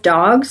them wolf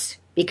dogs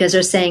because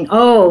they're saying,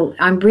 oh,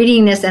 I'm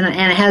breeding this and it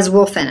has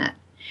wolf in it.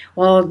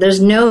 Well, there's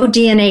no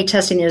DNA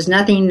testing. There's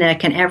nothing that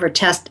can ever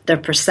test the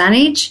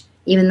percentage,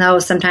 even though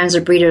sometimes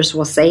the breeders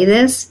will say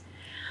this.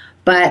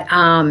 But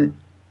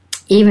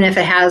even if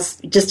it has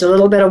just a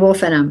little bit of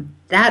wolf in them,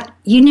 that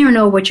you never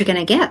know what you're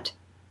going to get.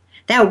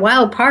 That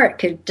wild part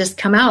could just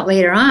come out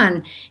later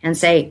on and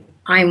say,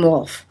 "I'm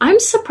wolf." I'm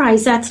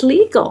surprised that's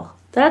legal.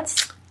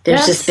 There's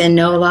just been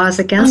no laws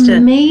against it.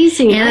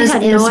 Amazing. And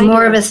it's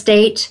more of a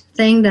state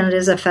thing than it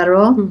is a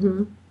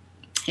federal.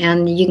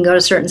 And you can go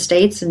to certain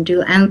states and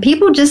do. And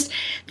people just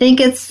think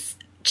it's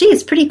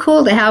pretty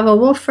cool to have a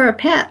wolf for a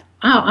pet.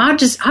 Oh, I'll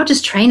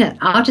just train it.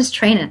 I'll just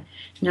train it.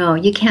 No,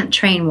 you can't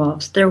train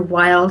wolves. They're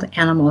wild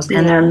animals,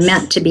 and they're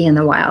meant to be in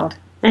the wild.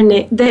 And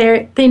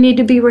they need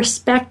to be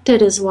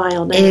respected as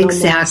wild animals.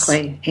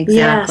 Exactly.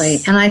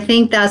 Yes. And I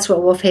think that's what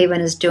WolfHaven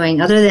is doing.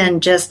 Other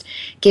than just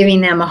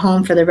giving them a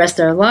home for the rest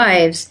of their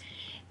lives,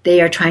 they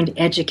are trying to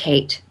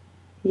educate.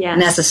 Yes.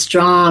 And that's a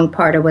strong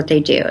part of what they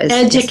do.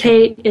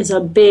 Educate is a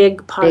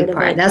big part of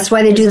it. That's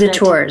why they do the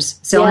tours.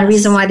 It's the only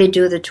reason why they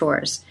do the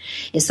tours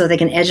is so they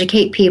can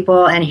educate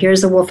people. And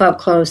here's the wolf up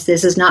close.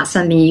 This is not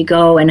something you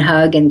go and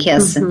hug and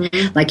kiss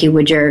like you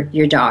would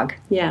your dog.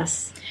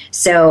 Yes.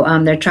 So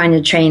they're trying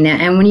to train that.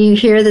 And when you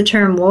hear the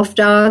term wolf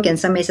dog and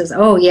somebody says,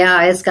 "Oh,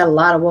 yeah, it's got a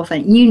lot of wolf in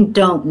it," you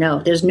don't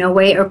know. There's no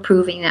way of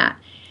proving that.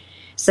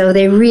 So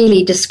they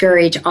really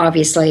discourage,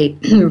 obviously,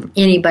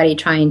 anybody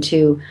trying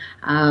to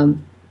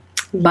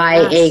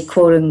buy a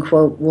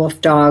quote-unquote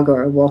wolf dog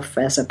or a wolf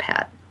as a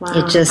pet.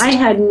 Wow. I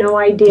had no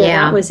idea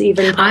that was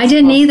even possible. I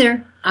didn't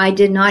either. I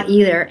did not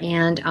either.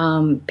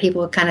 And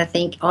people kind of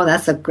think, oh,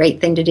 that's a great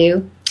thing to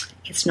do.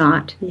 It's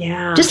not.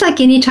 Yeah. Just like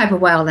any type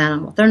of wild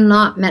animal. They're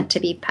not meant to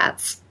be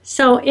pets.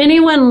 So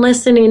anyone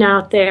listening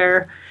out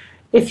there,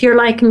 if you're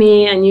like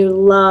me and you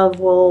love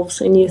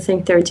wolves and you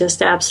think they're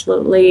just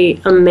absolutely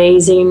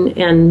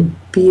amazing and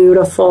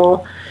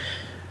beautiful,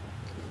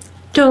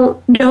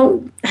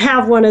 don't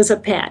have one as a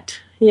pet.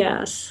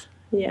 Yes.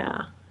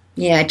 Yeah.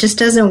 Yeah, it just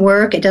doesn't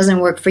work. It doesn't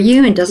work for you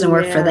and it doesn't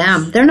work for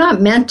them. They're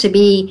not meant to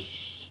be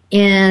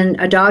in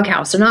a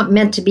doghouse. They're not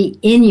meant to be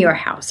in your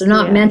house. They're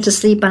not meant to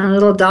sleep on a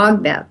little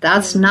dog bed.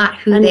 That's not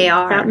who they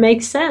are. That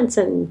makes sense.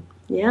 And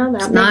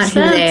that's not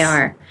who they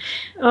are.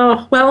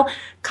 Oh, well,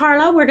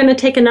 Karla, we're going to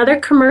take another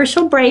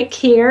commercial break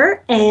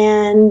here,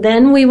 and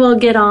then we will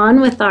get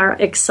on with our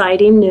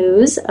exciting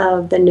news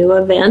of the new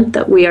event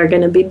that we are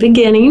going to be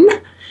beginning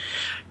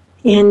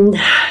in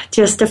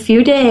just a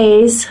few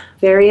days.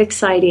 Very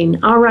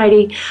exciting. All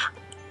righty.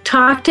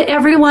 Talk to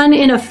everyone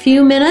in a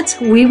few minutes.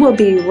 We will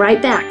be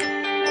right back.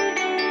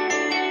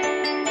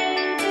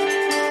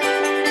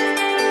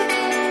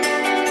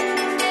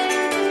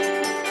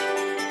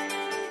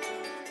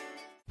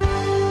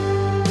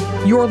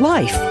 your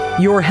life,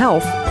 your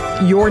health,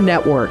 your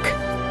network.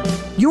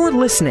 You're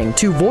listening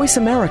to Voice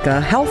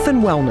America Health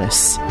and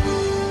Wellness.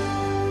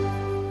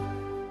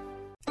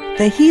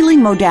 The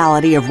healing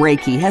modality of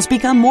Reiki has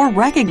become more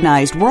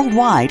recognized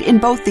worldwide in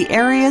both the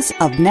areas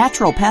of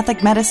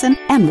naturopathic medicine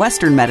and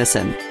Western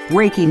medicine.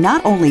 Reiki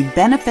not only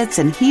benefits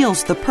and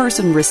heals the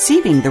person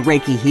receiving the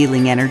Reiki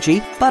healing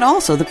energy, but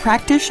also the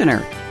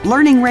practitioner.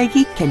 Learning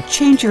Reiki can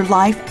change your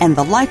life and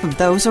the life of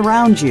those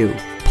around you.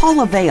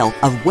 Paula Vale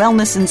of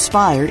Wellness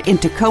Inspired in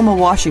Tacoma,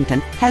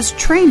 Washington, has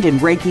trained in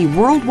Reiki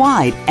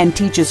worldwide and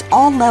teaches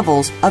all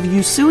levels of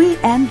Usui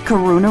and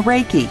Karuna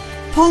Reiki.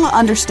 Paula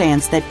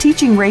understands that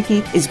teaching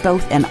Reiki is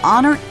both an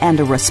honor and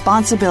a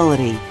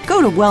responsibility.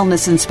 Go to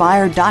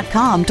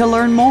wellnessinspired.com to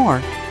learn more.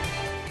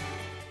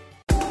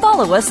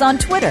 Follow us on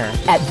Twitter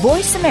at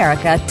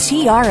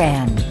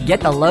VoiceAmericaTRN. Get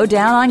the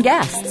lowdown on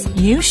guests,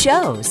 new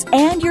shows,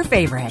 and your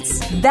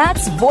favorites.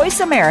 That's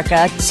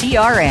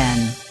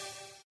VoiceAmericaTRN.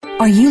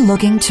 Are you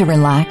looking to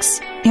relax,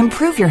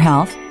 improve your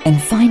health,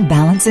 and find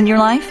balance in your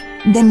life?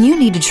 Then you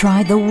need to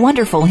try the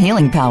wonderful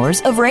healing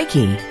powers of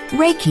Reiki.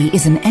 Reiki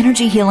is an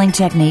energy healing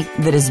technique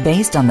that is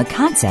based on the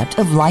concept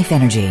of life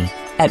energy.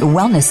 At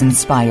Wellness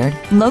Inspired,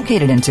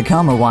 located in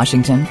Tacoma,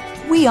 Washington,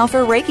 we offer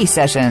Reiki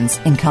sessions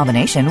in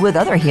combination with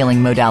other healing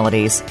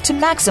modalities to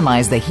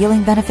maximize the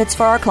healing benefits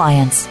for our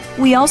clients.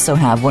 We also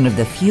have one of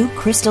the few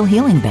crystal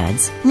healing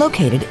beds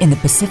located in the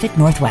Pacific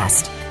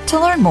Northwest. To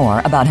learn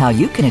more about how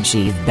you can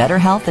achieve better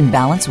health and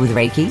balance with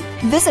Reiki,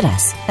 visit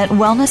us at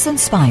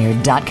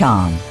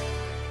wellnessinspired.com.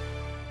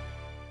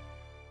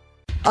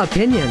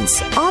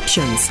 Opinions,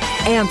 options,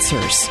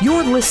 answers.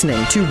 You're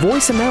listening to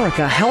Voice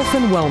America Health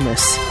and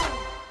Wellness.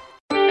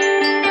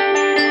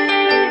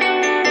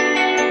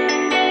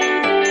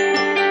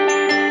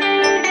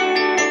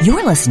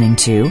 You're listening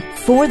to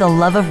For the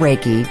Love of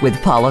Reiki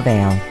with Paula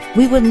Vale.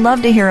 We would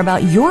love to hear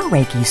about your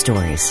Reiki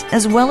stories,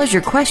 as well as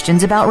your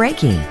questions about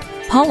Reiki.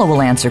 Paula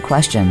will answer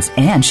questions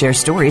and share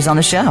stories on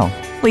the show.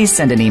 Please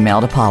send an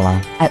email to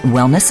Paula at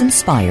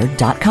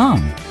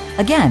wellnessinspired.com.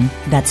 Again,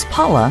 that's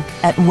Paula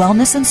at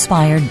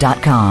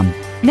wellnessinspired.com.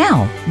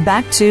 Now,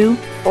 back to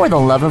For the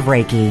Love of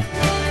Reiki.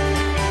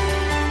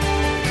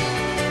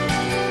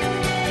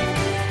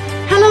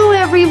 Hello,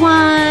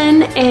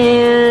 everyone,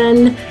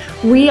 and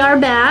we are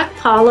back,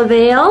 Paula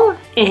Vale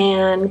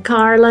and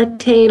Karla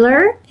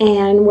Taylor,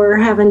 and we're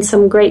having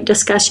some great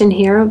discussion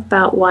here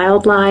about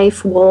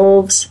wildlife,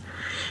 wolves,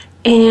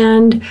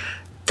 and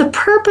the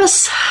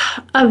purpose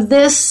of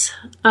this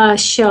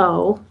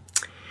show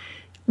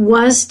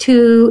was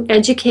to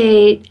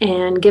educate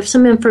and give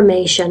some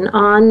information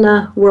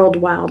on world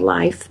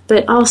wildlife,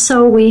 but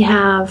also we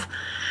have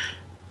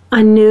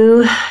a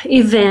new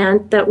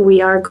event that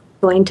we are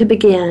going to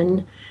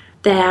begin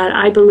that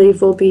I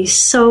believe will be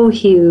so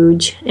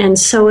huge and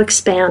so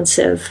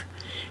expansive.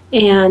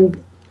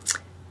 And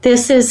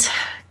this is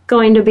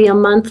going to be a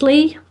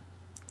monthly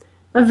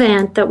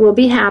event that will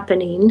be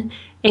happening.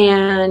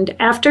 And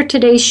after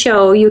today's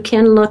show, you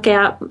can look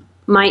at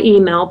my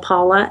email,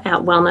 Paula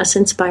at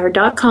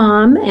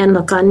wellnessinspired.com, and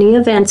look on the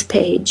events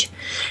page.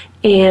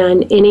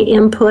 And any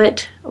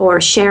input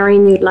or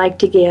sharing you'd like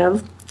to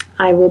give,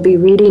 I will be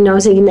reading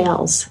those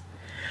emails.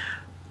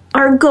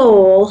 Our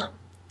goal,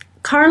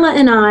 Karla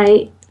and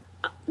I,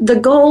 the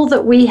goal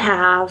that we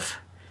have,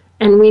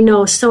 and we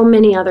know so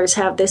many others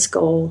have this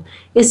goal,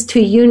 is to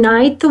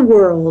unite the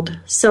world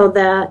so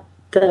that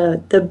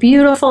the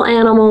beautiful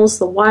animals,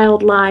 the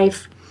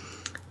wildlife,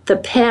 the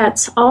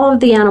pets, all of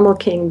the animal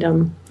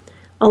kingdom,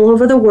 all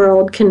over the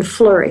world can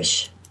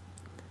flourish.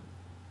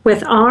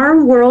 With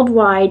our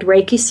worldwide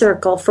Reiki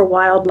Circle for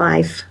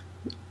Wildlife,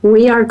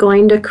 we are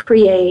going to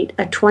create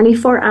a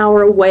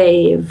 24-hour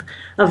wave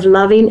of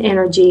loving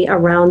energy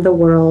around the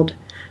world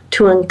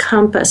to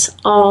encompass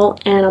all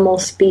animal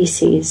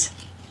species.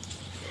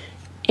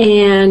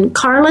 And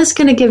Karla's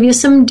going to give you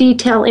some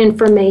detailed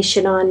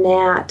information on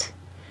that.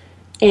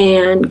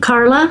 And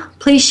Karla,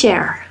 please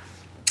share.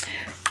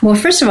 Well,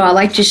 first of all, I'd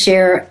like to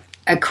share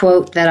a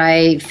quote that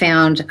I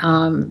found,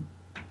 and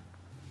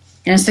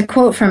it's a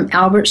quote from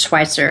Albert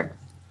Schweitzer,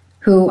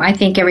 who I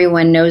think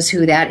everyone knows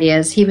who that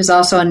is. He was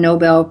also a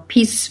Nobel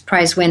Peace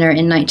Prize winner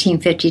in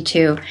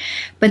 1952.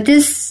 But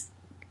this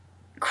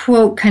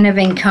quote kind of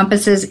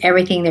encompasses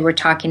everything that we're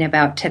talking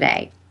about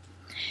today.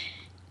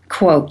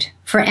 Quote,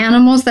 "For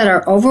animals that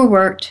are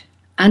overworked,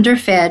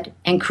 underfed,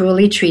 and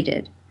cruelly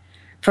treated,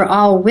 for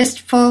all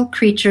wistful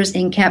creatures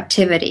in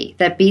captivity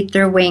that beat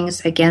their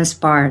wings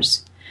against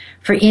bars,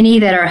 for any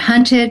that are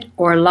hunted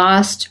or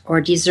lost or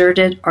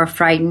deserted or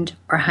frightened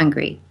or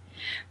hungry,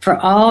 for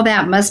all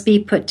that must be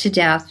put to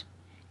death,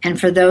 and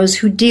for those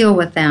who deal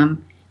with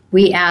them,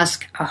 we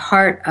ask a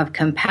heart of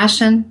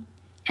compassion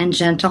and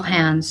gentle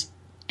hands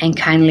and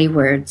kindly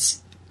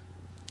words."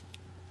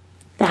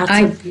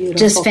 I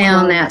just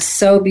found that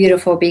so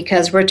beautiful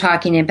because we're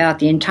talking about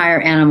the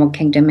entire animal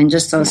kingdom in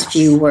just those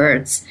few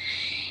words.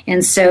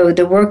 And so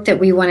the work that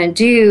we want to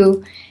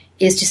do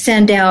is to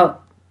send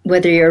out,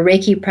 whether you're a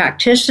Reiki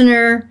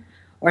practitioner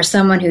or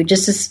someone who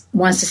just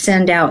wants to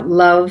send out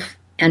love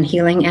and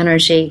healing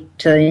energy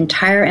to the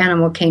entire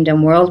animal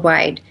kingdom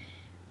worldwide,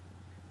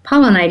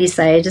 Paula and I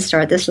decided to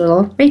start this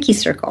little Reiki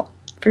circle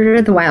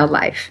for the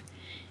wildlife.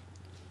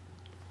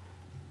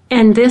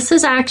 And this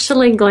is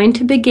actually going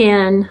to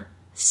begin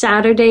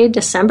Saturday,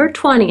 December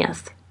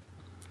 20th.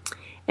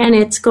 And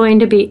it's going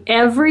to be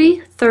every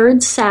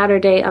third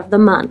Saturday of the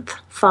month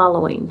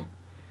following.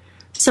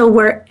 So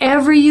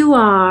wherever you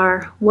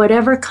are,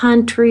 whatever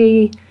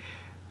country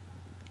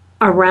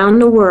around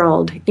the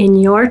world, in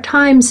your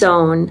time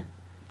zone,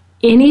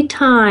 any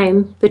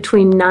time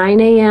between 9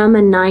 a.m.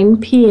 and 9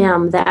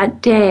 p.m.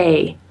 that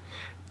day,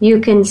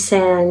 you can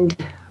send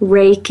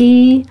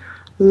Reiki,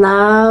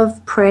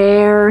 love,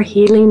 prayer,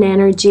 healing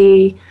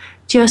energy,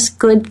 just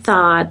good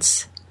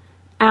thoughts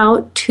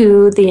out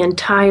to the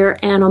entire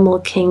animal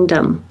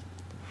kingdom.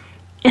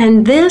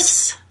 And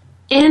this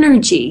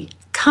energy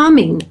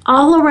coming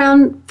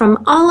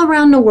from all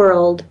around the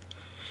world,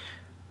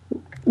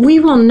 we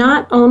will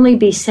not only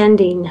be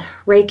sending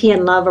Reiki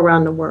and love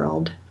around the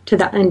world to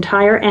the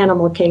entire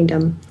animal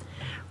kingdom,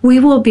 we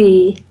will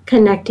be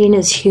connecting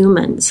as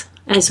humans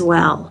as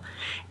well.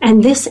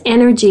 And this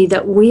energy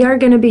that we are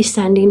going to be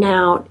sending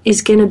out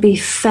is going to be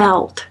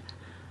felt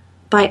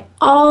by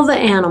all the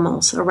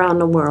animals around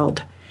the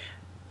world.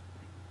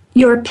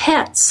 Your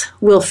pets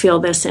will feel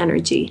this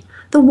energy.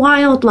 The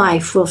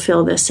wildlife will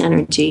feel this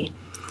energy.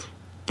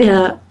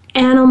 The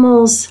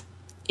animals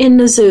in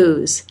the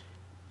zoos,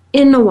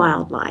 in the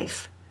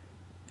wildlife,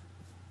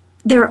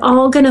 they're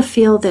all going to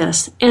feel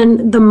this.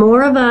 And the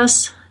more of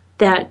us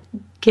that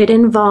get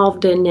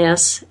involved in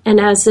this, and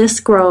as this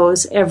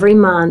grows every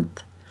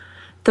month,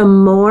 the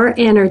more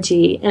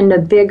energy and the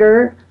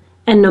bigger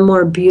and the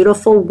more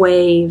beautiful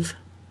wave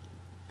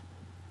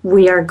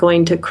we are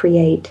going to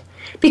create.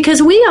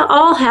 Because we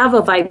all have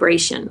a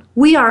vibration.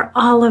 We are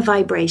all a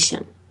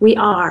vibration. We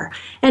are.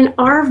 And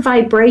our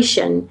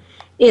vibration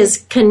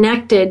is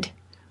connected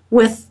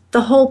with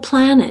the whole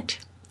planet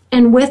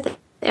and with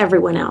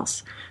everyone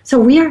else. So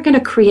we are going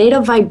to create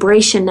a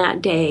vibration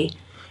that day,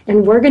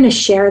 and we're going to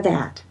share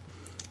that.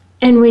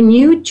 And when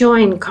you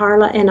join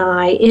Karla and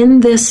I in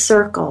this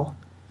circle,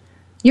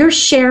 you're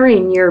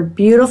sharing your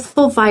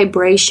beautiful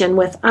vibration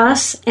with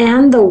us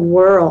and the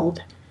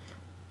world.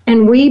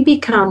 And we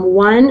become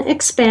one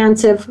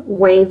expansive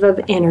wave of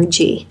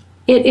energy.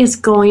 It is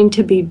going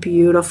to be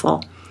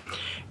beautiful.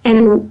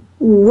 And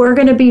we're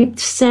going to be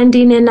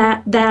sending in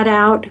that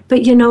out.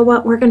 But you know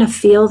what? We're going to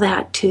feel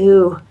that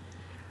too.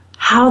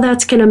 How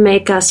that's going to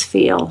make us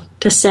feel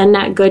to send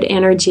that good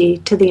energy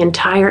to the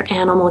entire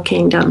animal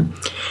kingdom.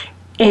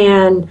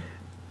 And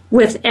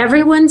with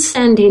everyone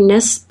sending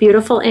this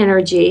beautiful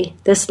energy,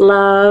 this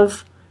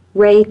love,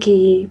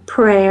 Reiki,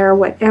 prayer,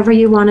 whatever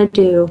you want to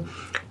do,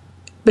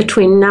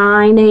 between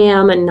 9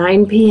 a.m. and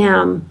 9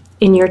 p.m.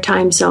 in your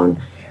time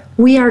zone,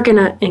 we are going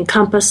to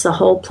encompass the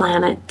whole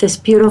planet. This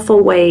beautiful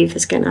wave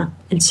is going to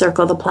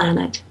encircle the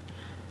planet.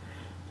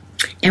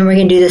 And we're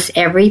going to do this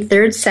every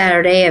third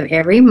Saturday of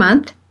every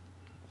month.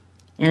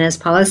 And as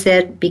Paula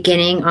said,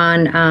 beginning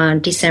on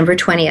December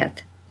 20th.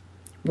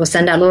 We'll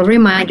send out little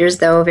reminders,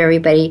 though, of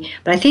everybody.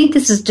 But I think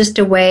this is just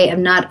a way of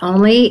not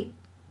only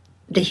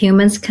the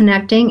humans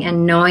connecting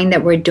and knowing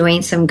that we're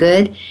doing some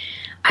good.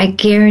 I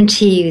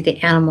guarantee you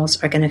the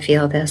animals are going to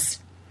feel this.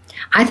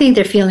 I think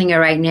they're feeling it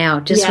right now,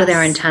 just with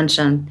our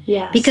intention.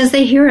 Yes. Because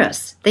they hear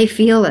us. They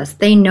feel us.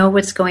 They know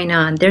what's going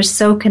on. They're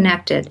so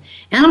connected.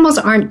 Animals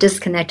aren't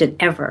disconnected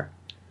ever.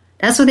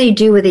 That's what they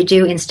do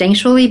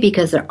instinctually,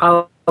 because they're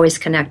always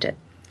connected.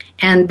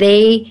 And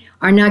they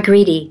are not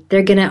greedy.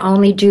 They're going to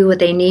only do what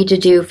they need to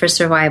do for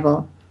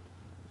survival.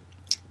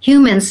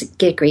 Humans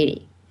get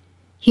greedy.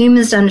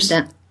 Humans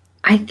understand.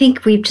 I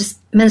think we've just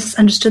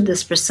misunderstood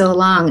this for so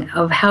long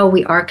of how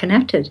we are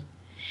connected.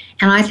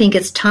 And I think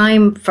it's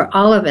time for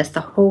all of us,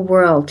 the whole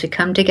world, to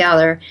come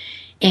together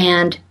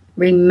and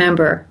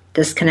remember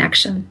this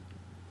connection.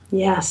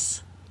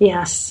 Yes,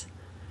 yes.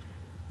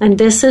 And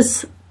this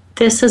is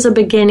a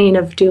beginning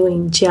of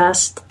doing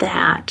just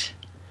that.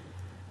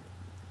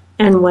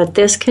 And what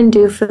this can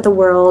do for the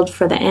world,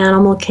 for the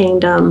animal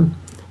kingdom,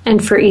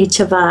 and for each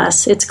of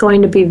us, it's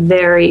going to be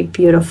very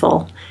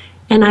beautiful.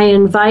 And I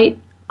invite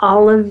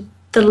all of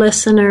the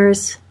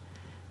listeners,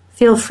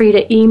 feel free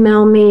to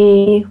email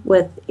me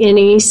with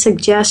any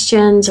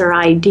suggestions or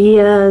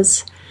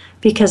ideas,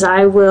 because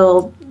I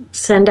will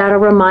send out a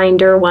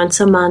reminder once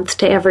a month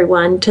to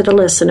everyone, to the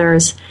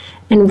listeners,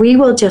 and we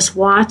will just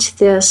watch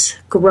this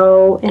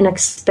grow and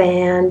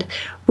expand.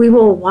 We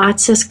will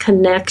watch this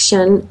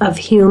connection of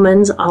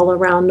humans all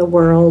around the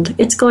world.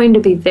 It's going to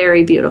be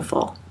very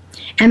beautiful.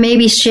 And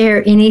maybe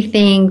share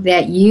anything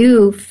that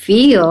you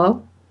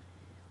feel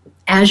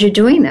as you're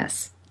doing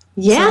this.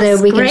 Yes, so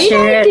that we can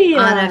share idea. It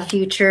on a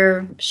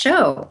future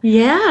show.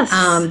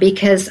 Yes.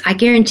 Because I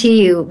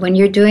guarantee you, when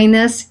you're doing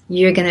this,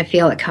 you're going to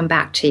feel it come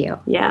back to you.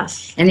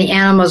 Yes. And the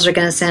animals are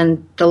going to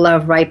send the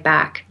love right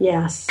back.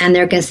 Yes. And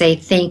they're going to say,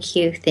 thank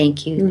you,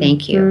 thank you,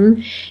 thank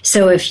you.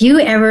 So if you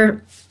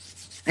ever,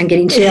 I'm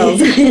getting chills,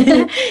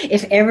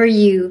 if ever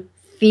you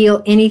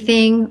feel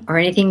anything or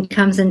anything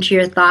comes into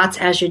your thoughts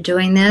as you're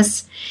doing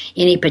this,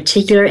 any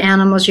particular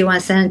animals you want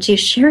to send it to,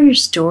 share your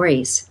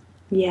stories.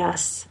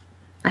 Yes.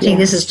 I think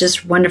this is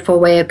just a wonderful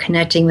way of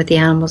connecting with the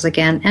animals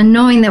again and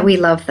knowing that we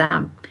love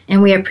them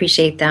and we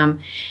appreciate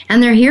them.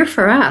 And they're here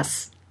for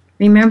us.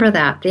 Remember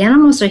that. The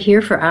animals are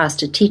here for us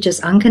to teach us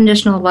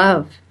unconditional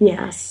love.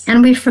 Yes.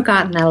 And we've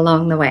forgotten that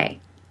along the way.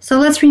 So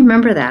let's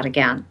remember that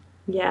again.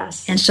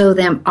 Yes. And show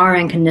them our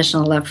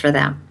unconditional love for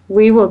them.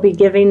 We will be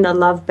giving the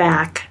love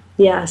back.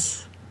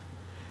 Yes.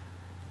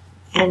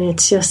 And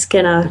it's just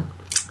going to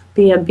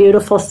be a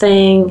beautiful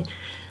thing.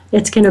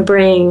 It's going to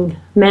bring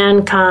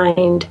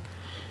mankind,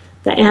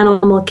 the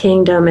animal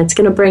kingdom. It's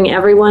going to bring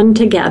everyone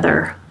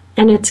together.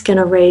 And it's going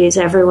to raise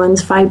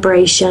everyone's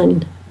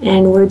vibration.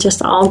 And we're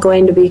just all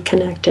going to be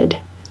connected.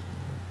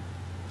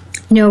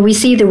 You know, we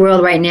see the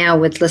world right now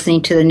with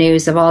listening to the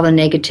news of all the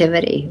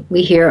negativity.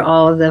 We hear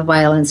all the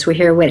violence. We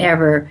hear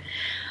whatever.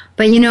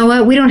 But you know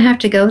what? We don't have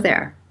to go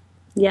there.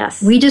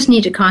 Yes. We just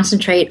need to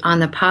concentrate on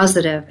the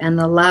positive and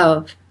the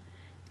love.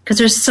 Because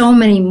there's so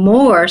many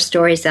more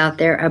stories out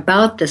there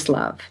about this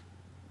love.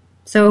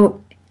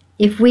 So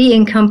if we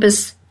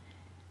encompass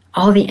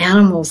all the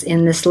animals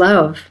in this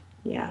love,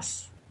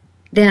 yes,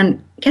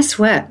 then guess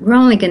what? We're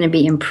only going to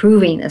be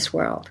improving this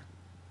world.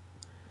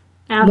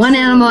 Absolutely. One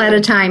animal at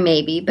a time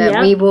maybe, but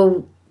we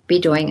will be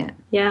doing it.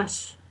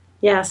 Yes,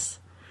 yes.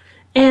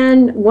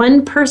 And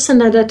one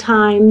person at a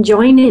time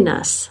joining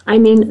us. I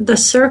mean, the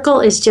circle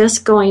is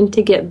just going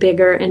to get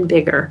bigger and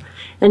bigger.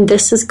 And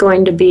this is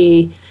going to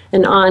be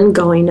an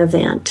ongoing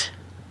event.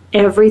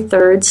 Every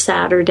third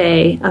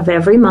Saturday of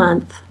every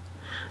month,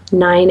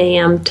 9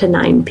 a.m. to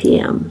 9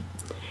 p.m.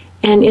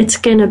 And it's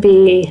going to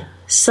be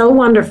so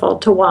wonderful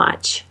to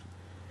watch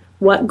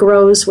what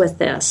grows with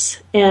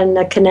this and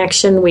the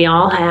connection we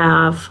all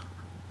have.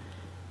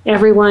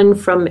 Everyone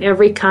from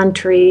every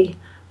country.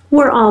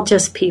 We're all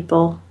just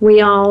people.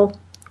 We all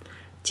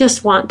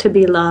just want to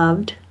be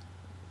loved.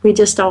 We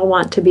just all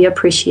want to be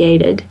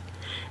appreciated.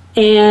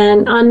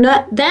 And on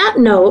that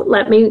note,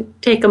 let me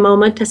take a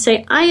moment to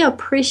say I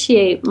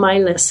appreciate my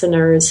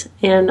listeners,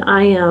 and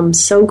I am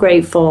so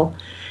grateful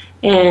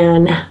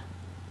and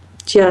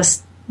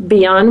just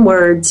beyond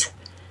words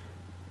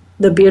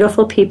the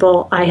beautiful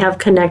people I have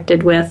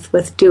connected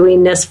with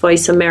doing this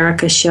Voice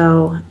America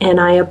show. And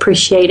I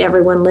appreciate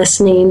everyone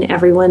listening,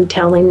 everyone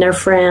telling their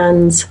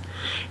friends.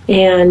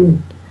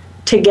 And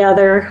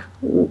together,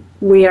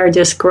 we are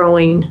just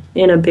growing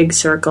in a big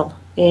circle.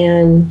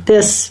 And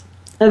this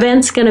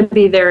event's going to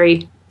be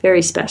very,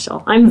 very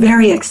special. I'm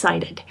very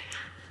excited.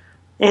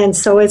 And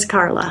so is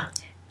Karla.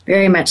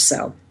 Very much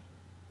so.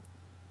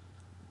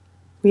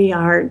 We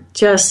are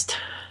just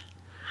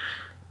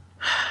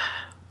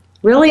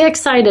really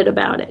excited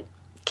about it.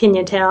 Can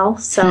you tell?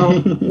 So,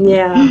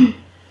 yeah.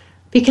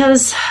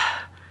 Because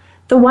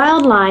the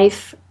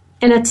wildlife,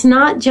 and it's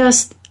not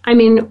just, I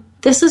mean,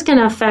 this is going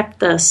to affect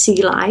the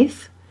sea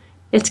life.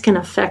 It's going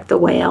to affect the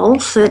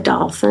whales, the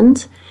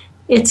dolphins.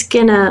 It's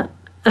going to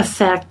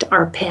affect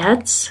our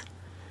pets.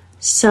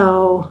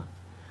 So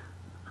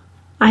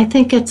I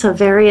think it's a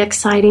very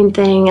exciting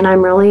thing, and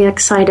I'm really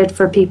excited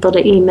for people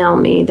to email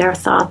me their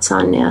thoughts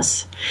on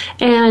this.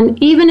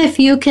 And even if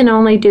you can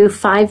only do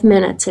 5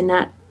 minutes in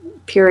that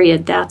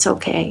period, that's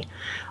okay.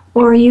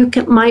 Or you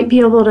might be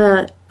able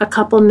to, a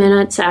couple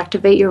minutes,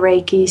 activate your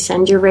Reiki,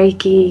 send your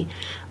Reiki,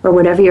 or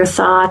whatever your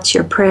thoughts,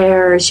 your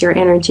prayers, your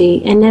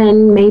energy, and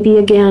then maybe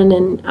again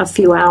in a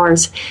few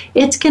hours.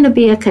 It's going to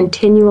be a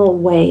continual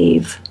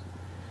wave.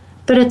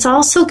 But it's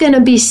also going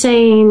to be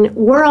saying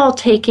we're all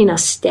taking a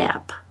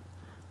step.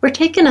 We're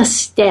taking a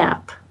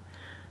step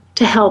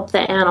to help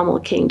the animal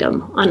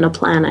kingdom on the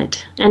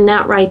planet. And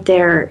that right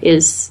there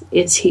is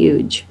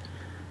huge.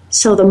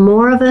 So the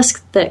more of us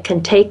that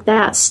can take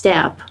that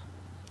step,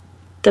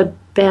 the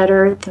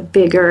better, the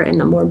bigger, and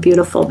the more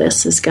beautiful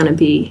this is going to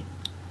be.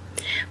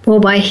 Well,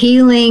 by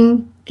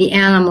healing the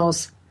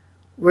animals,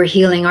 we're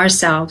healing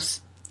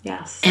ourselves.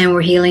 Yes. And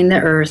we're healing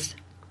the earth.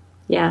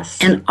 Yes.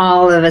 And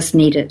all of us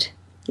need it.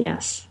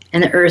 Yes.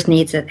 And the earth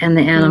needs it, and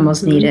the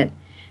animals need it.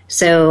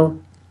 So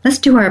let's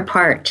do our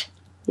part.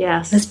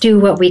 Yes. Let's do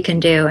what we can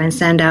do and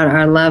send out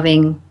our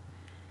loving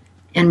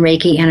and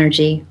Reiki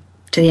energy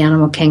to the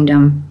animal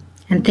kingdom.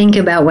 And think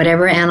about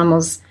whatever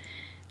animals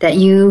that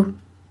you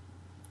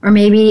are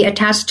maybe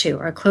attached to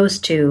or close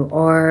to,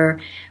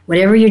 or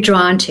whatever you're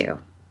drawn to.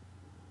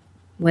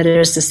 Whether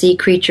it's the sea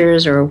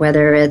creatures or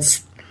whether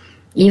it's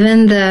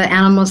even the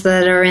animals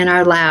that are in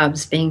our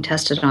labs being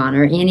tested on,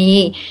 or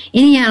any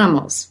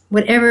animals,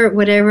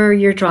 whatever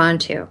you're drawn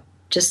to,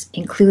 just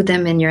include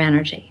them in your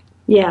energy.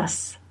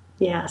 Yes,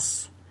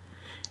 yes.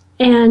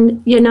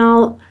 And, you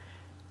know,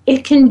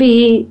 it can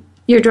be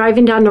you're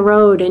driving down the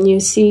road and you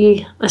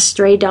see a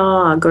stray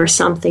dog or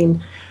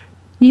something.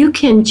 You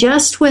can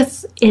just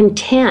with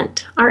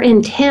intent, our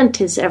intent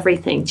is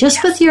everything.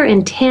 Just with your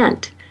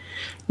intent,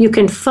 you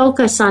can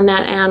focus on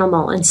that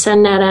animal and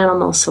send that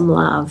animal some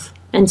love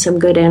and some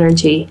good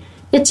energy.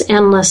 It's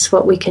endless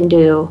what we can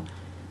do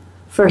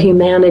for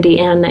humanity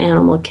and the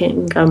animal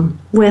kingdom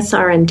with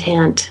our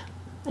intent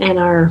and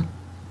our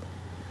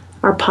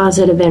our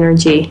positive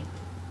energy.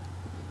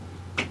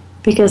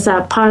 Because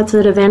that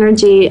positive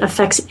energy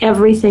affects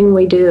everything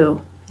we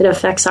do. It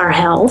affects our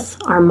health,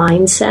 our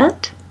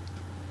mindset,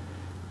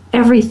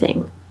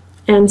 everything.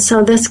 And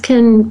so this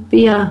can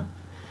be a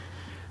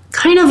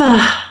kind of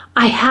a,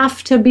 I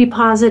have to be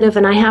positive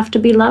and I have to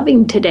be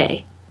loving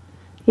today.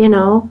 You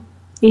know,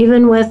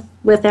 even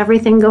with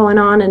everything going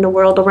on in the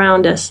world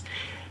around us,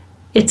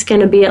 it's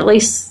going to be at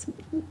least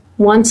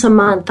once a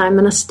month I'm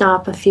going to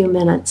stop a few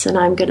minutes and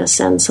I'm going to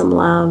send some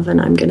love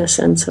and I'm going to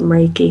send some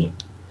Reiki.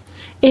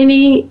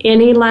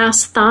 Any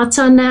last thoughts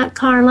on that,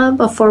 Karla,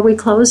 before we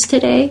close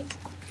today?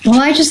 Well,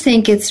 I just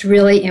think it's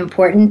really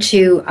important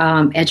to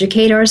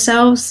educate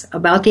ourselves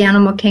about the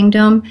animal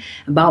kingdom,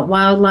 about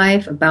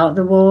wildlife, about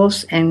the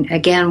wolves. And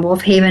again,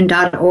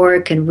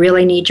 WolfHaven.org can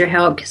really need your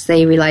help because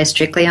they rely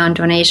strictly on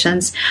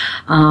donations.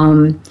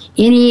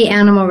 Any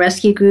animal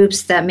rescue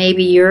groups that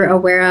maybe you're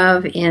aware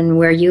of in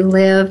where you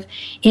live,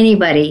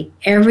 anybody,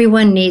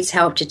 everyone needs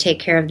help to take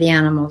care of the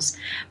animals.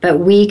 But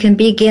we can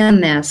begin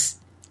this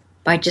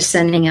by just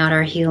sending out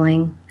our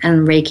healing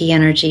and Reiki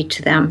energy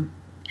to them.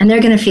 And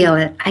they're going to feel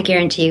it, I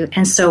guarantee you,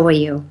 and so will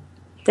you.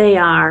 They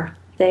are.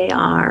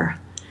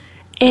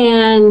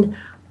 And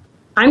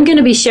I'm going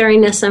to be sharing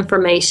this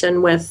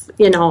information with,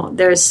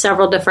 there's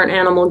several different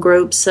animal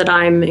groups that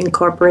I'm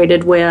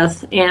incorporated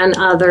with and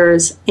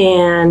others,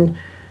 and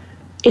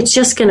it's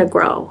just going to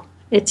grow.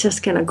 It's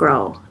just going to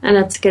grow, and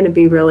it's going to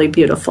be really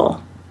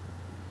beautiful.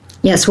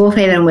 Yes,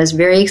 WolfHaven was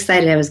very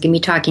excited I was going to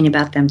be talking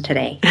about them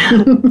today.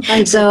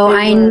 So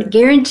I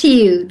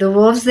guarantee you the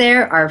wolves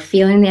there are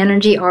feeling the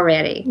energy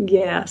already.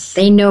 Yes.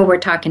 They know we're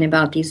talking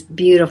about these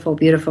beautiful,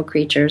 beautiful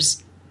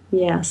creatures.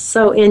 Yes.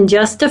 So in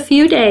just a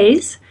few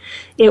days,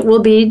 it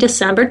will be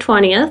December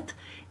 20th,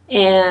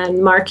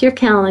 and mark your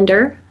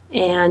calendar.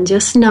 And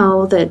just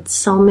know that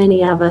so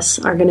many of us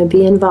are going to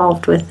be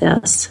involved with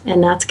this,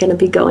 and that's going to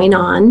be going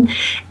on.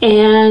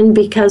 And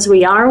because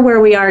we are where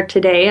we are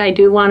today, I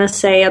do want to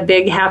say a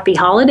big happy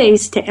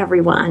holidays to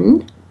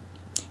everyone.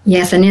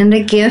 Yes, and in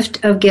the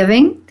gift of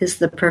giving, this is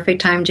the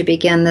perfect time to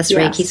begin this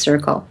Reiki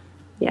circle.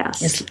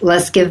 Yes.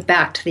 Let's give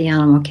back to the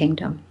animal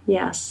kingdom.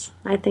 Yes,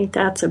 I think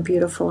that's a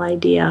beautiful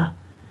idea.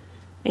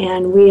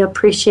 And we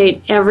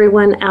appreciate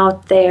everyone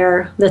out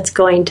there that's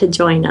going to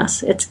join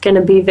us. It's going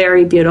to be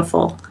very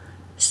beautiful.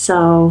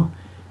 So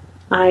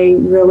I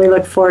really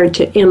look forward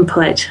to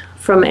input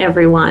from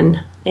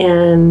everyone.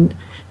 And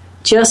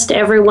just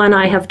everyone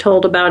I have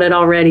told about it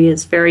already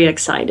is very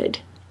excited.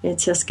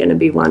 It's just going to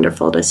be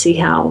wonderful to see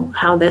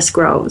how this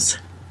grows.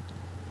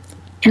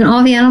 And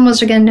all the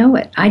animals are going to know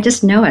it. I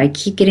just know it. I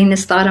keep getting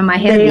this thought in my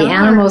head.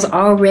 Animals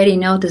already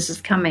know this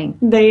is coming.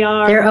 They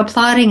are. They're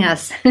applauding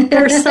us.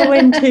 They're so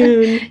in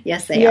tune.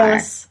 Yes, they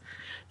are.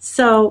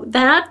 So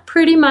that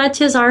pretty much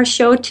is our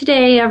show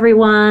today,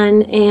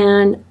 everyone.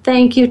 And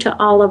thank you to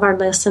all of our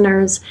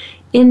listeners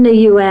in the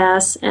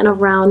U.S. and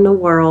around the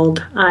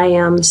world. I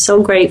am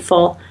so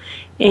grateful.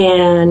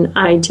 And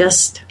I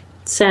just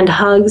send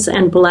hugs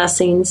and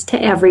blessings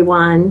to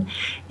everyone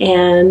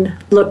and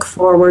look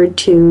forward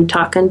to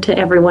talking to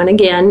everyone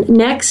again.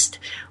 Next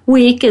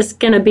week is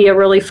going to be a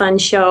really fun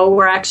show.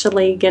 We're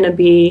actually going to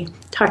be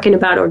talking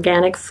about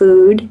organic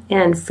food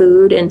and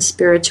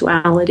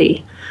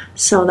spirituality.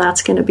 So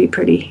that's going to be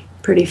pretty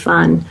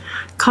fun.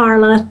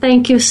 Karla,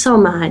 thank you so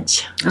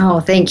much.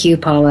 Oh, thank you,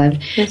 Paula.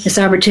 Yes. This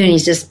opportunity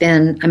has just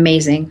been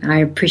amazing. I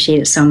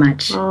appreciate it so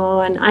much. Oh,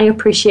 and I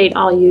appreciate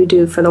all you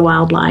do for the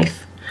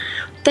wildlife.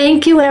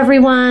 Thank you,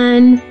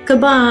 everyone.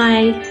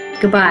 Goodbye.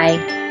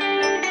 Goodbye.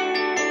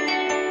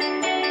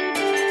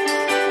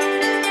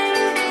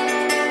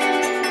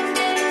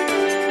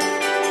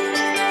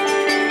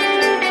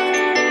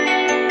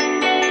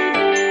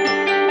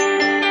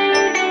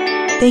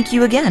 Thank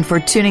you again for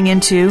tuning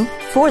into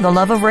For the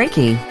Love of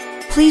Reiki.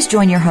 Please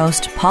join your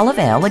host, Paula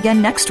Vale,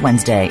 again next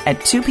Wednesday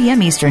at 2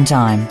 p.m. Eastern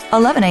Time,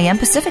 11 a.m.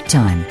 Pacific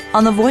Time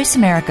on the Voice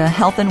America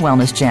Health and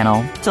Wellness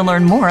Channel to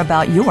learn more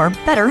about your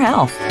better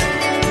health.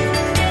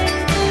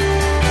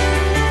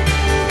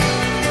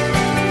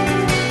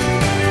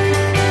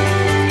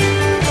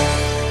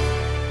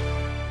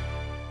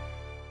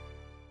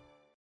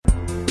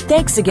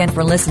 Thanks again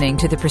for listening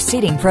to the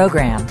preceding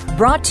program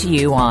brought to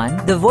you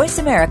on the Voice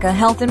America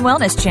Health and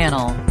Wellness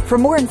Channel. For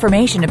more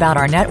information about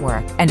our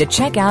network and to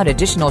check out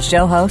additional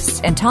show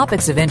hosts and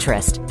topics of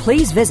interest,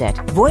 please visit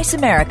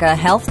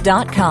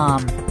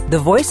voiceamericahealth.com. The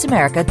Voice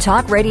America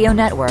Talk Radio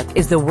Network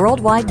is the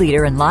worldwide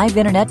leader in live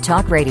Internet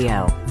talk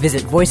radio.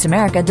 Visit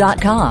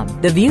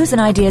voiceamerica.com. The views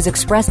and ideas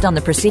expressed on the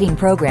preceding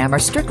program are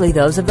strictly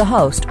those of the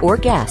host or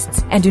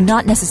guests and do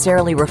not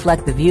necessarily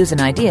reflect the views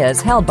and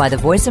ideas held by the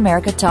Voice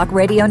America Talk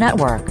Radio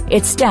Network,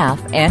 its staff,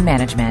 and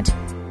management.